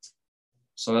fasting.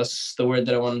 So that's the word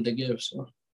that I wanted to give. So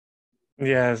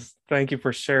Yes, thank you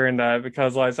for sharing that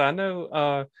because like I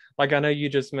know you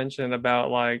just mentioned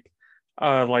about like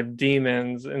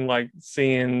demons and like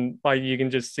seeing like you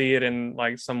can just see it in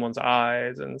like someone's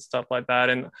eyes and stuff like that.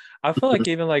 And I feel like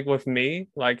even like with me,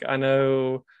 like I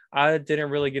know I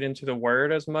didn't really get into the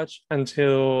word as much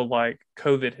until like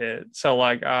COVID hit. So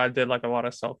like I did like a lot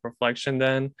of self-reflection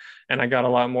then and I got a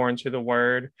lot more into the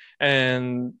word.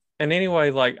 And anyway,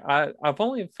 like I've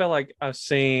only felt like I've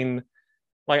seen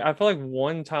like I feel like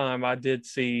one time I did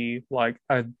see like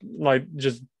a like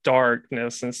just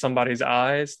darkness in somebody's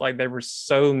eyes. Like they were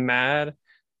so mad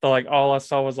that like all I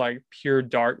saw was like pure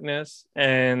darkness.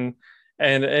 And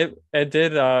it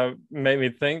did make me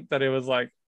think that it was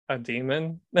like a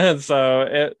demon. And so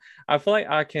it I feel like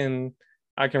I can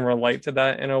relate to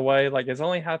that in a way. Like it's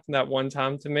only happened that one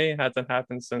time to me. It hasn't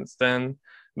happened since then.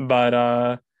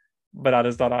 But but I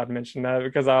just thought I'd mention that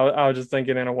because I was just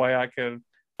thinking in a way I could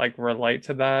like relate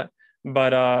to that.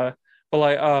 But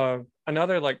like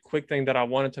another like quick thing that I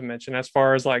wanted to mention as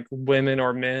far as like women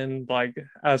or men, like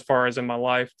as far as in my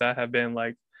life that have been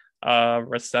like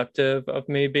receptive of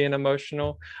me being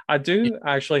emotional. I do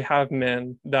actually have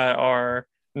men that are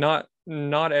not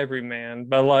not every man,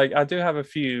 but like I do have a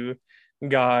few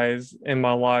guys in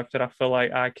my life that I feel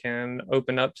like I can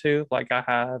open up to. Like I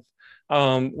have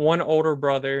one older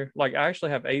brother, like I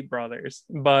actually have eight brothers,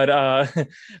 but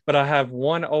but I have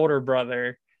one older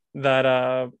brother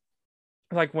that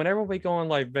like whenever we go on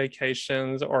like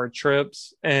vacations or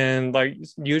trips and like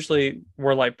usually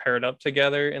we're like paired up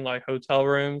together in like hotel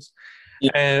rooms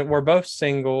Yeah. and we're both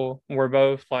single. We're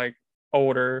both like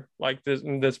older. Like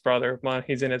this brother of mine,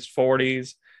 he's in his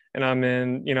 40s, and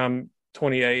I'm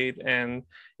 28. And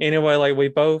anyway, like we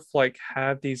both like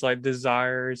have these like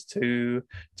desires to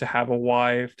have a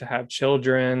wife, to have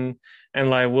children, and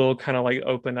like we'll kind of like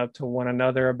open up to one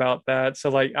another about that. So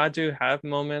like I do have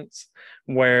moments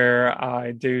where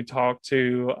I do talk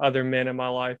to other men in my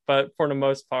life, but for the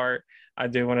most part, I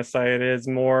do want to say it is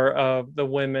more of the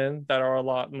women that are a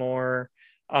lot more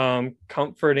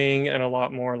comforting and a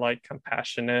lot more like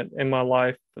compassionate in my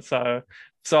life. So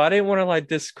I didn't want to like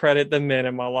discredit the men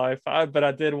in my life, but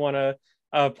I did want to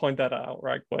point that out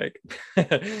right quick.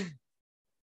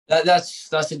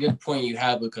 That's a good point you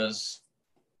have, because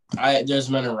there's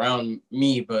men around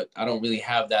me, but I don't really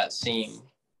have that same,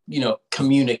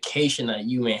 communication that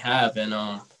you may have. And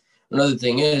another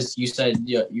thing is, you said,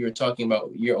 you were talking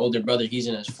about your older brother. He's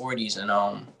in his 40s,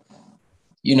 and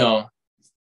you know,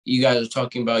 you guys are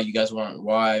talking about, you guys want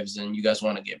wives, and you guys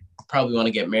probably want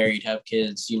to get married, have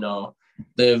kids,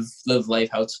 live life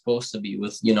how it's supposed to be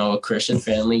with, a Christian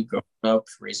family, growing up,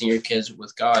 raising your kids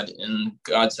with God and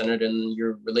God centered in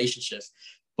your relationship.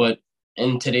 But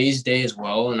in today's day as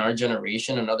well, in our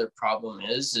generation, another problem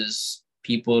is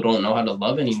people don't know how to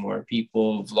love anymore.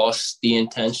 People have lost the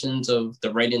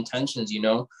right intentions.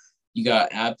 You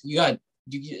got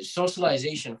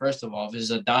socialization, first of all,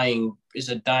 is a dying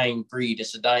breed.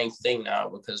 It's a dying thing now,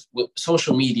 because with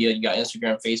social media, you got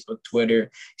Instagram, Facebook,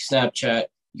 Twitter, Snapchat,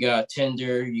 you got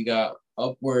Tinder, you got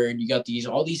Upward, you got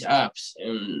all these apps.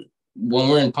 And when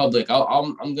we're in public,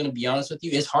 I'm gonna be honest with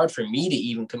you, it's hard for me to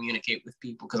even communicate with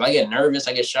people, because I get nervous,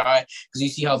 I get shy, because you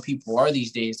see how people are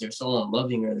these days. They're so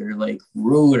unloving, or they're like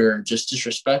rude, or just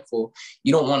disrespectful.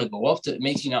 You don't want to go up to It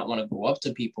makes you not want to go up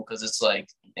to people, because it's like,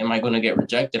 am I going to get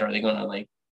rejected? Are they going to, like,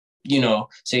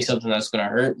 say something that's going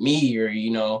to hurt me? Or,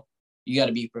 you got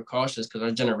to be precautious, because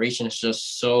our generation is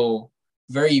just so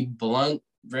very blunt,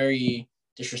 very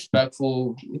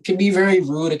disrespectful. It can be very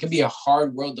rude. It can be a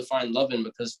hard world to find love in,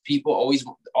 because people always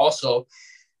also,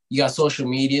 you got social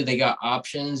media, they got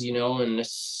options, and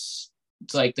it's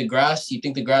like you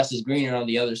think the grass is greener on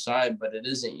the other side, but it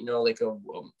isn't. Like a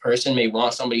person may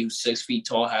want somebody who's 6 feet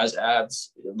tall, has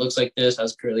abs, looks like this,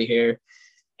 has curly hair,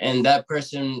 and that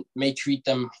person may treat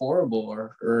them horrible,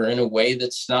 or in a way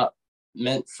that's not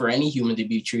meant for any human to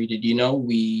be treated.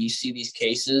 We see these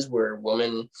cases where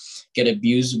women get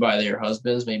abused by their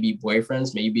husbands, maybe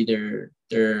boyfriends, maybe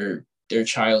their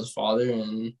child's father.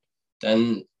 And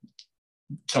then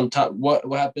sometimes, what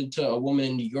happened to a woman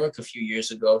in New York a few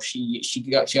years ago? She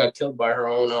got killed by her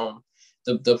own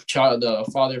the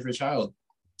father of her child.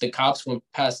 The cops went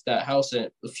past that house a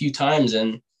few times,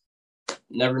 and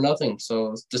never nothing.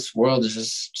 So this world is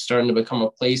just starting to become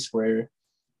a place where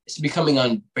it's becoming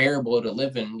unbearable to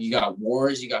live in. You got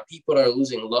wars, you got people that are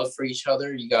losing love for each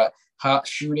other, you got hot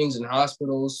shootings in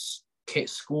hospitals,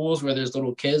 schools where there's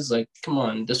little kids. Like, come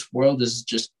on, this world is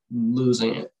just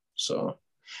losing it. So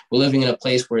we're living in a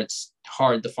place where it's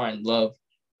hard to find love,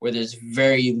 where there's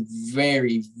very,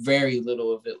 very, very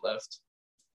little of it left.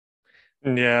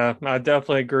 Yeah, I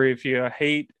definitely agree with you.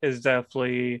 Hate is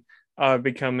definitely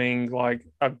becoming like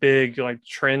a big like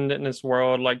trend in this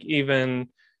world. Like even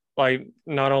like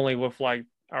not only with like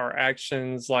our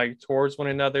actions like towards one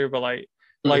another, but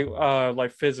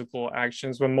like physical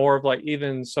actions, but more of like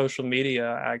even social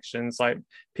media actions. Like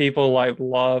people like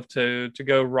love to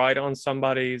go right on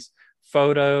somebody's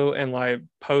photo and like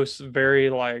post very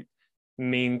like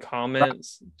mean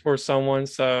comments for someone.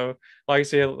 So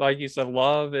like you said,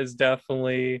 love is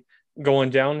definitely going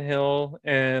downhill.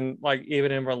 And like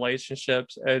even in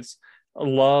relationships, it's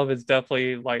love is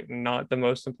definitely like not the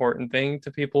most important thing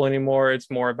to people anymore. It's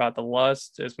more about the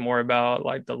lust, it's more about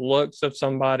like the looks of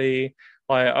somebody.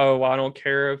 Like, oh, I don't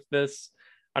care if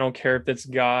this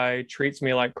guy treats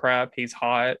me like crap, he's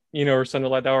hot, or something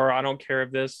like that. Or I don't care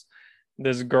if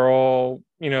this girl,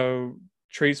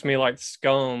 treats me like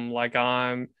scum, like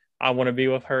I want to be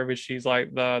with her, but she's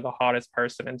like the hottest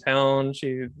person in town.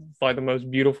 She's like the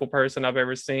most beautiful person I've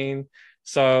ever seen.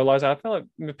 So like I feel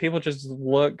like people just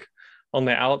look on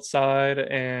the outside,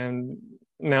 and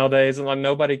nowadays like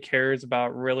nobody cares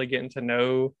about really getting to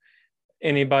know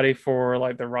anybody for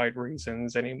like the right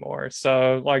reasons anymore.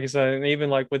 So like I said, and even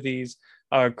like with these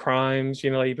crimes,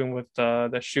 even with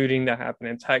the shooting that happened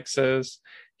in Texas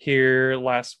here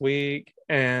last week,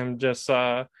 and just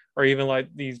or even like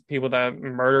these people that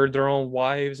murdered their own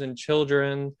wives and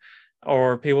children,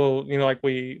 or people,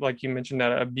 like you mentioned,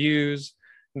 that abuse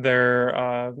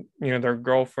their their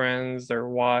girlfriends, their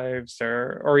wives,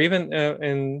 or even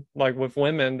in like with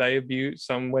women,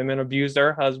 some women abuse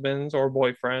their husbands or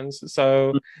boyfriends.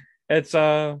 So it's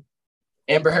Amber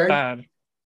Heard. sad.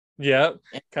 Yep.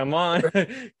 Come on.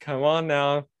 Come on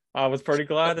now. I was pretty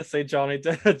glad to say Johnny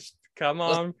Depp. Come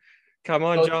Let's on. Come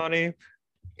on, go. Johnny.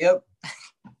 Yep.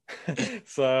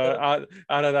 So out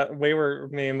of that,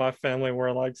 me and my family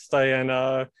were like staying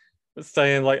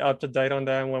like up to date on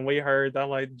that. And when we heard that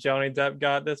like Johnny Depp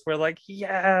got this, we're like,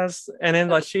 yes. And then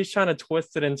like she's trying to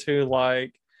twist it into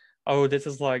like, oh, this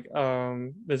is like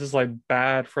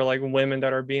bad for like women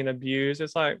that are being abused.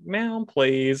 It's like, man,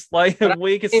 please. Like But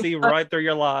we can see right through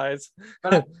your lies.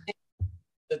 I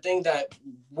the thing that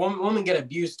women get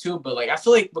abused too, but like I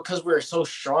feel like because we're so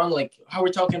strong, like how we're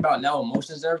talking about now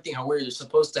emotions and everything, how we're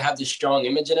supposed to have this strong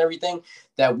image and everything,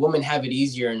 that women have it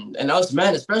easier, and us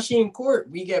men, especially in court,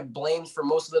 we get blamed for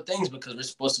most of the things because we're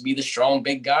supposed to be the strong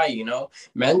big guy,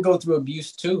 Men go through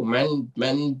abuse too.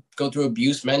 Men go through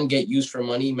abuse, men get used for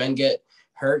money, men get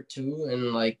hurt too,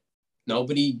 and like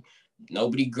nobody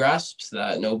grasps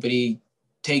that. Nobody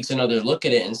takes another look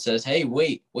at it and says, "Hey,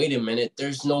 wait a minute.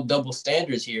 There's no double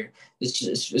standards here. It's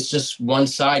just one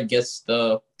side gets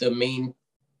the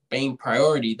main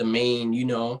priority, the main,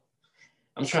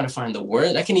 I'm trying to find the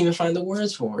word. I can't even find the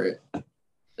words for it.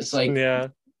 It's like Yeah.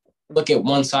 look at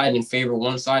one side and favor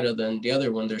one side other than the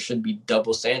other one. There should be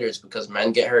double standards because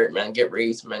men get hurt, men get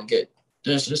raped,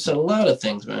 there's just a lot of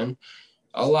things, man.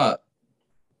 A lot.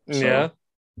 Yeah. So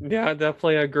Yeah, I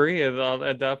definitely agree.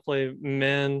 Definitely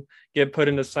men get put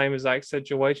in the same exact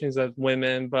situations as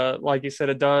women, but like you said,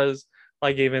 it does,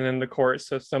 like even in the court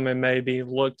system, it may be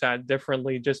looked at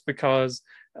differently just because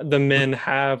the men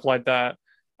have like that,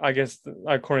 I guess,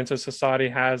 according to society,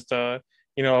 has the,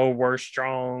 we're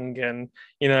strong, and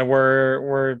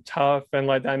we're tough, and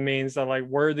like that means that like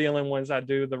we're the only ones that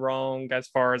do the wrong as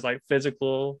far as like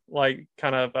physical like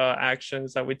kind of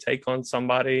actions that we take on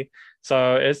somebody.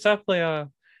 So it's definitely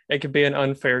it could be an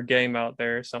unfair game out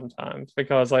there sometimes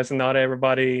because like not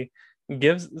everybody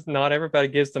gives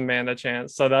the man a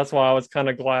chance. So that's why I was kind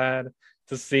of glad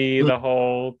to see the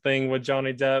whole thing with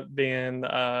Johnny Depp being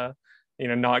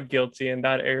not guilty in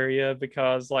that area,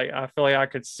 because like I feel like I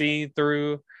could see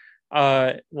through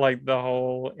like the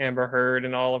whole Amber Heard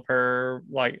and all of her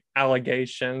like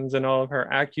allegations and all of her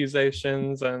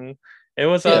accusations, and it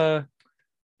was yeah,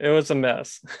 a it was a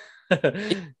mess.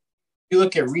 you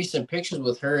look at recent pictures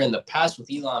with her in the past with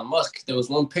Elon Musk, there was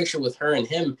one picture with her and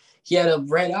him. He had a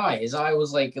red eye. His eye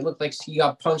was like, it looked like he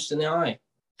got punched in the eye.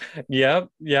 Yep.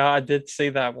 Yeah, I did see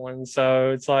that one.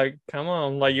 So it's like, come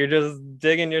on, like you're just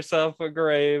digging yourself a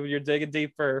grave. You're digging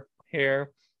deeper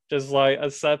here. Just like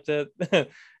accept it. Yeah.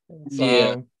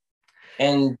 So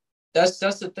And that's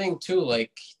the thing too.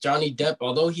 Like Johnny Depp,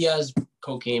 although he has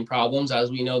cocaine problems,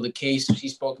 as we know the case he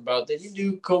spoke about, did he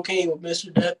do cocaine with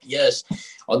Mr. Depp? Yes.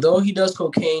 Although he does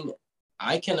cocaine,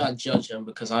 I cannot judge him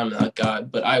because I'm not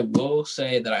God. But I will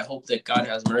say that I hope that God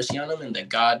has mercy on him and that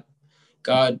God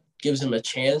gives him a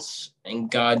chance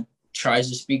and God tries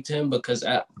to speak to him because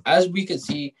as we could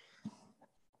see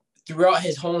throughout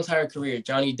his whole entire career,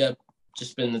 Johnny Depp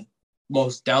just been the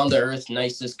most down to earth,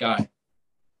 nicest guy.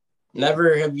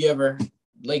 Never have you ever,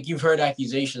 like, you've heard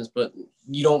accusations, but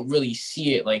you don't really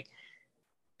see it. Like,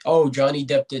 oh, Johnny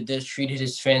Depp did this, treated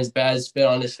his fans bad, spit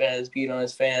on his fans, beat on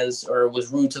his fans, or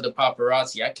was rude to the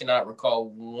paparazzi. I cannot recall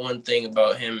one thing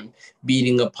about him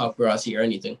beating up paparazzi or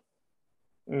anything.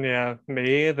 yeah,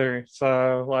 me either.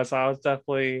 So like I was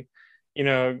definitely,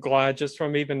 glad just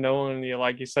from even knowing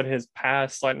like you said, his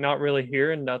past, like not really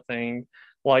hearing nothing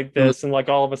like Mm, this, and like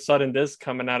all of a sudden this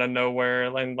coming out of nowhere,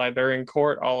 and like they're in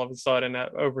court all of a sudden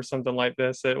over something like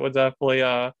this. It was definitely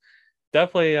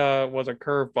was a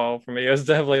curveball for me. It was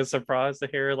definitely a surprise to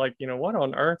hear, like, what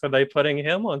on earth are they putting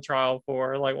him on trial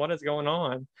for? Like, what is going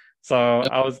on? So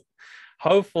I was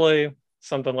hopefully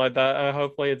something like that.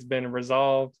 Hopefully it's been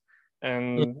resolved.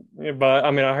 And but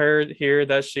I mean, I heard here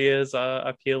that she is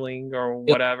appealing or yep.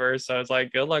 whatever. So it's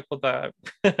like good luck with that.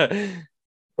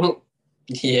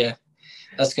 Yeah,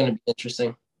 that's going to be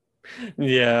interesting.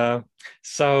 Yeah.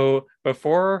 So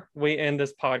before we end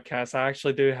this podcast, I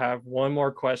actually do have one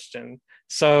more question. Mm,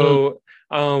 So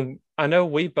I know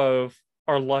we both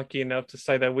are lucky enough to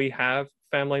say that we have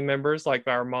family members like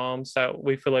our moms that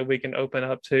we feel like we can open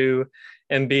up to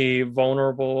and be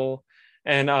vulnerable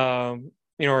and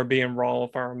or being raw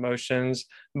with our emotions.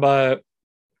 But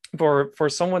for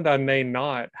someone that may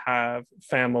not have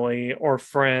family or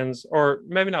friends, or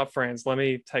maybe not friends, let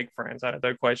me take friends out of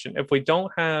the question. If we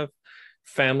don't have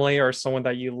family or someone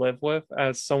that you live with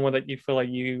as someone that you feel like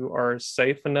you are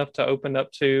safe enough to open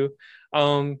up to,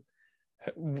 um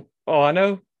well, I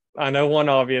know one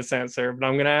obvious answer, but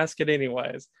I'm going to ask it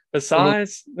anyways. Mhm.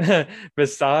 Besides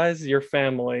besides your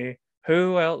family,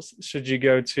 who else should you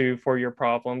go to for your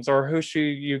problems, or who should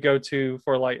you go to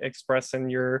for like expressing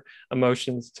your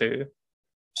emotions to?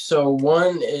 So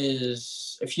one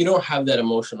is if you don't have that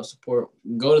emotional support,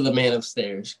 go to the man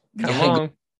upstairs. Come Go to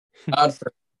on. God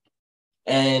first.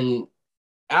 And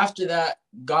after that,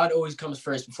 God always comes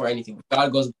first before anything.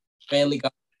 God goes family,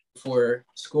 God for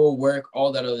school, work,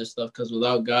 all that other stuff. Because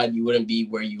without God, you wouldn't be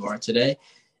where you are today.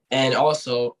 And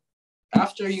also,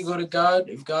 after you go to God,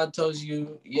 if God tells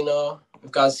you,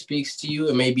 if God speaks to you,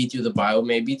 it may be through the Bible,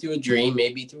 maybe through a dream,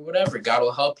 maybe through whatever. God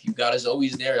will help you. God is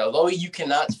always there. Although you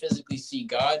cannot physically see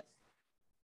God,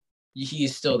 He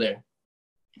is still there,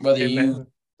 whether you Amen.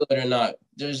 feel it or not.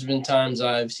 There's been times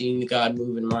I've seen God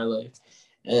move in my life,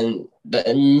 and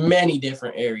in many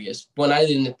different areas when I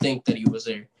didn't think that He was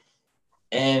there.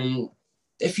 And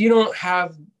if you don't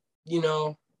have, you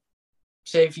know,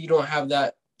 say if you don't have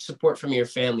that support from your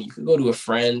family, you could go to a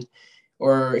friend,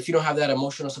 or if you don't have that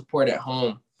emotional support at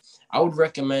home, I would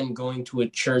recommend going to a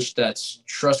church that's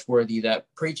trustworthy, that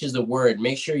preaches the word.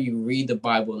 Make sure you read the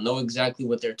Bible, know exactly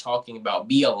what they're talking about,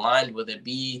 be aligned with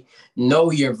it,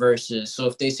 know your verses. So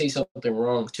if they say something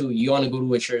wrong too, you want to go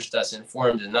to a church that's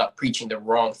informed and not preaching the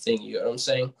wrong thing. You know what I'm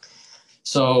saying?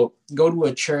 So go to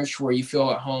a church where you feel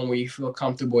at home, where you feel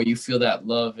comfortable, where you feel that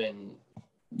love, and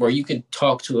where you could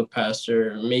talk to a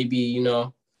pastor, maybe,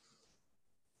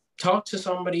 talk to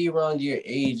somebody around your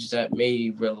age that may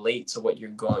relate to what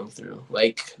you're going through.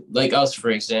 Like us,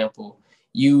 for example,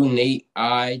 you, Nate,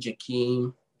 I,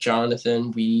 Jakeem,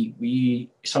 Jonathan, we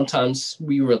sometimes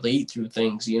we relate through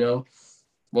things,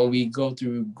 when we go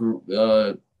through group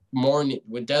mourning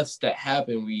with deaths that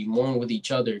happen, we mourn with each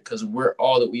other because we're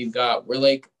all that we've got. We're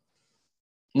like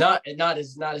not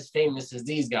as famous as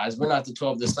these guys. We're not the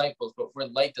 12 disciples, but we're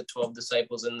like the 12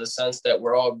 disciples in the sense that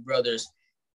we're all brothers,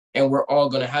 and we're all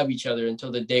going to have each other until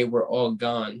the day we're all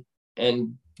gone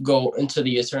and go into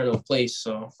the eternal place.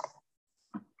 So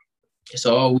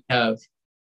all we have,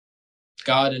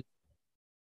 God.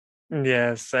 And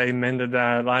Yes, amen to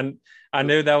that. I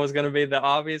knew that was going to be the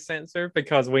obvious answer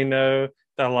because we know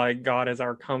that like God is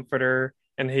our comforter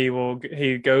and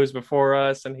he goes before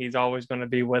us and he's always going to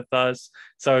be with us.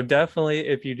 So definitely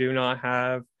if you do not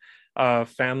have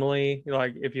family,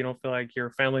 like if you don't feel like your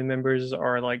family members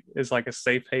are like is like a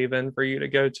safe haven for you to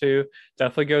go to,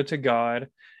 definitely go to God.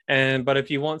 And but if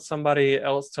you want somebody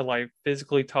else to like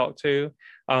physically talk to,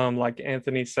 like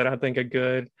Anthony said, I think a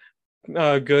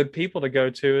good people to go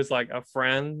to is like a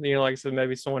friend, like so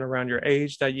maybe someone around your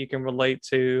age that you can relate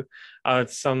to,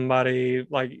 somebody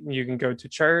like you can go to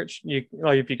church. You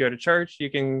like if you go to church,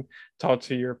 you can talk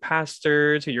to your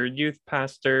pastor, to your youth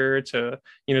pastor, to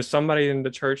somebody in the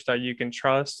church that you can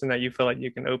trust and that you feel like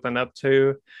you can open up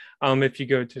to. If you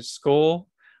go to school,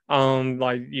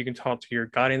 like you can talk to your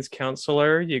guidance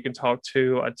counselor, you can talk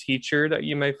to a teacher that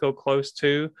you may feel close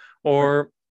to, or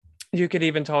you could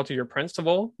even talk to your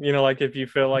principal, like if you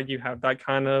feel like you have that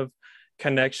kind of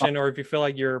connection, or if you feel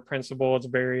like your principal is a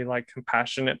very like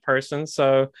compassionate person.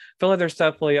 So I feel like there's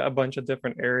definitely a bunch of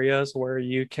different areas where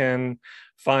you can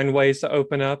find ways to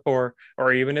open up, or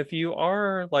even if you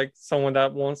are like someone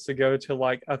that wants to go to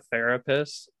like a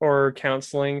therapist or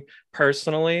counseling.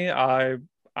 Personally, I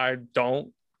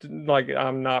don't like,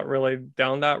 I'm not really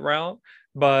down that route.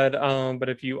 But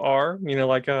if you are,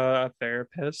 like a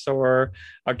therapist or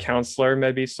a counselor,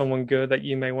 maybe someone good that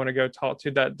you may want to go talk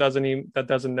to that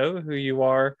doesn't know who you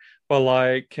are, but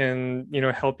like can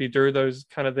help you through those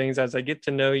kind of things as they get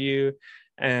to know you,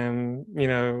 and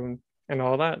and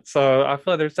all that. So I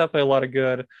feel like there's definitely a lot of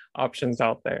good options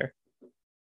out there.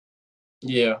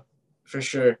 yeah, for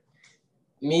sure.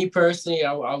 Me personally,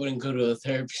 I wouldn't go to a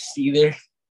therapist either,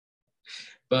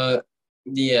 but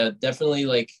yeah, definitely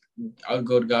like I would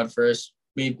go to God first,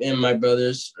 maybe and my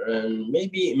brothers, and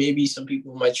maybe some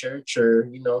people in my church, or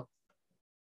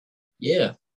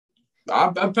yeah,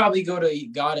 I'd probably go to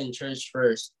God in church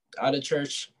first. Out of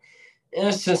church,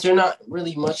 and since they're not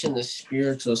really much in the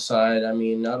spiritual side, I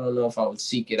mean, I don't know if I would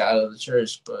seek it out of the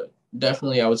church, but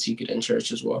definitely I would seek it in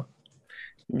church as well.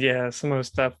 Yes,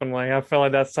 most definitely. I feel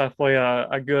like that's definitely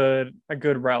a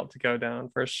good route to go down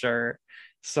for sure.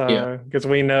 Yeah. So because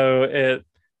we know it,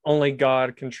 only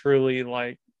God can truly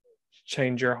like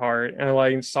change your heart and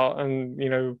like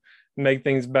make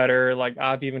things better. Like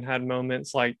I've even had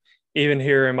moments like even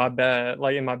here in my bed,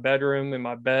 like in my bedroom, in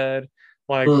my bed,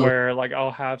 like Mm, where like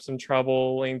I'll have some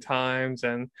troubling times,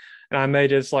 and I may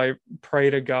just like pray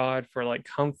to God for like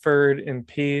comfort and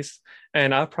peace.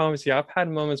 And I promise you, I've had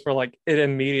moments where like it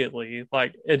immediately,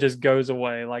 like it just goes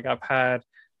away. Like I've had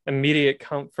immediate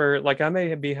comfort. Like I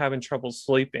may be having trouble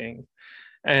sleeping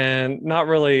and not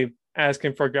really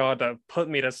asking for God to put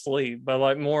me to sleep, but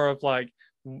like more of like,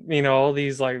 all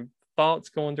these like thoughts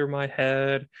going through my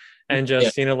head and yeah,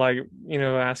 just, like,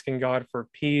 asking God for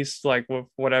peace, like with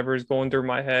whatever's going through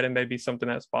my head and maybe something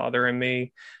that's bothering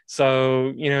me. So,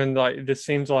 and like this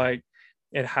seems like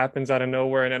it happens out of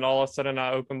nowhere. And then all of a sudden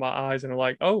I open my eyes and I'm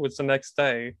like, oh, it's the next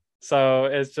day. So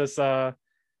it's just,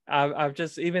 I've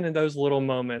just even in those little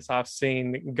moments I've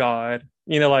seen God,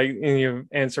 like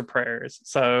answer prayers.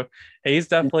 So he's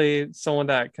definitely someone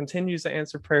that continues to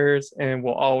answer prayers and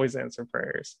will always answer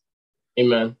prayers.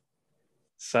 amen.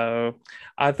 So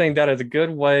I think that is a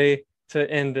good way to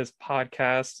end this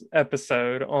podcast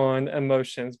episode on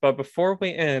emotions. But before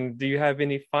we end, do you have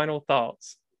any final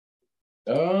thoughts?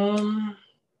 Um,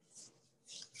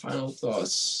 Final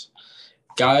thoughts,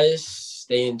 guys.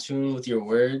 Stay in tune with your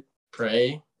word.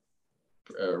 Pray,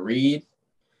 read,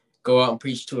 go out and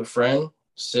preach to a friend,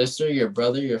 sister, your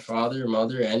brother, your father, your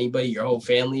mother, anybody, your whole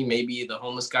family, maybe the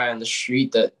homeless guy on the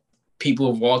street that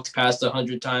people have walked past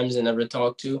 100 times and never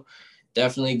talked to.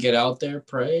 Definitely get out there,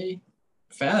 pray,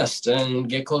 fast, and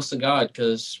get close to God,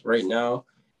 because right now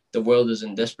the world is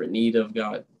in desperate need of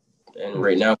God. And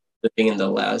right now, living in the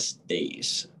last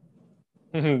days.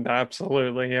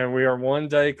 Absolutely. Yeah, we are one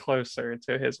day closer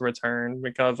to his return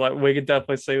because like we could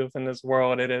definitely see within this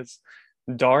world it is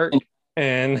dark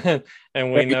And and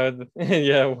and we know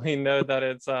yeah, we know that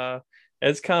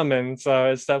it's coming.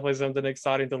 So it's definitely something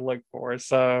exciting to look for.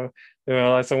 So,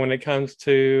 like so when it comes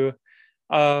to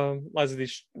like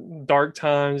these dark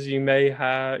times, you may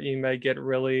get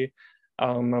really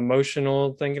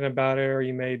emotional thinking about it, or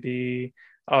you may be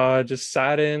just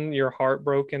saddened, you're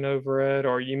heartbroken over it,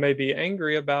 or you may be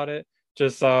angry about it.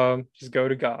 Just go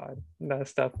to God.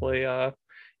 That's definitely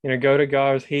go to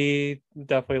God. He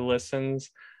definitely listens.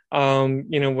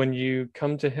 When you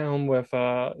come to him with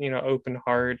open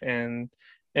heart, and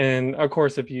of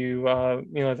course if you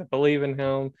believe in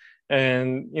him,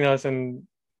 and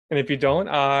and if you don't,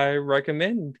 I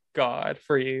recommend God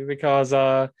for you because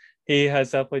he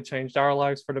has definitely changed our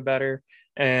lives for the better.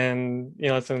 And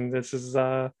listen, this is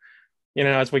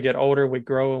as we get older, we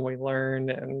grow and we learn.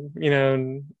 And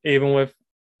and even with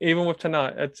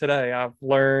tonight today, I've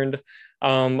learned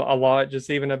a lot just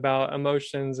even about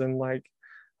emotions and like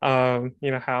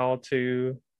how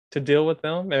to deal with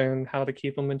them and how to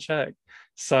keep them in check.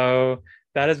 So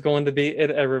that is going to be it,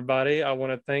 everybody. I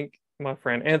want to thank my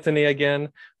friend Anthony again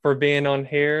for being on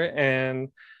here, and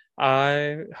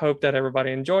I hope that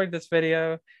everybody enjoyed this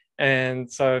video.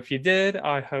 And so if you did,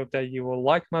 I hope that you will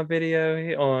like my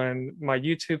video on my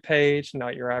YouTube page,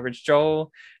 Not Your Average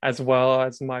Joel, as well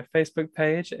as my Facebook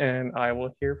page, and I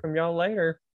will hear from y'all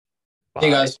later.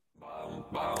 hey Bye. guys.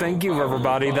 Thank you,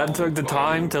 everybody that took the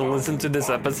time to listen to this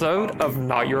episode of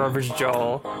Not Your Average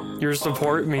Joel. Your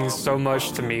support means so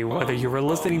much to me, whether you were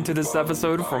listening to this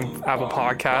episode from Apple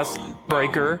Podcasts,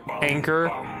 Breaker, Anchor,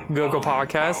 Google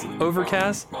Podcasts,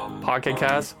 Overcast, Pocket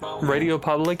Cast, Radio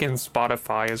Public, and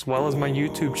Spotify, as well as my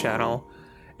YouTube channel.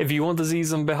 If you want to see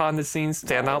some behind the scenes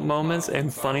standout moments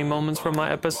and funny moments from my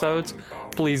episodes,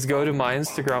 please go to my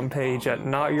Instagram page at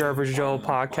Not Your Average Joel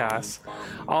Podcast.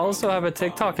 I also have a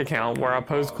TikTok account where I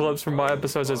post clips from my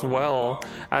episodes as well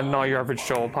at Not Your Average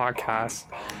Joel Podcast.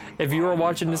 If you are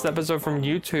watching this episode from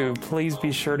YouTube, please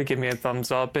be sure to give me a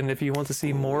thumbs up, and if you want to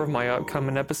see more of my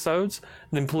upcoming episodes,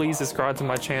 then please subscribe to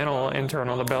my channel and turn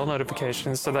on the bell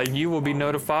notifications so that you will be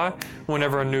notified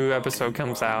whenever a new episode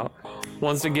comes out.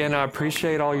 Once again, I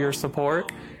appreciate all your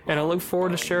support, and I look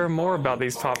forward to sharing more about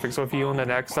these topics with you in the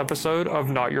next episode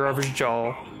of Not Your Average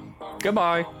Joel.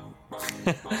 Goodbye!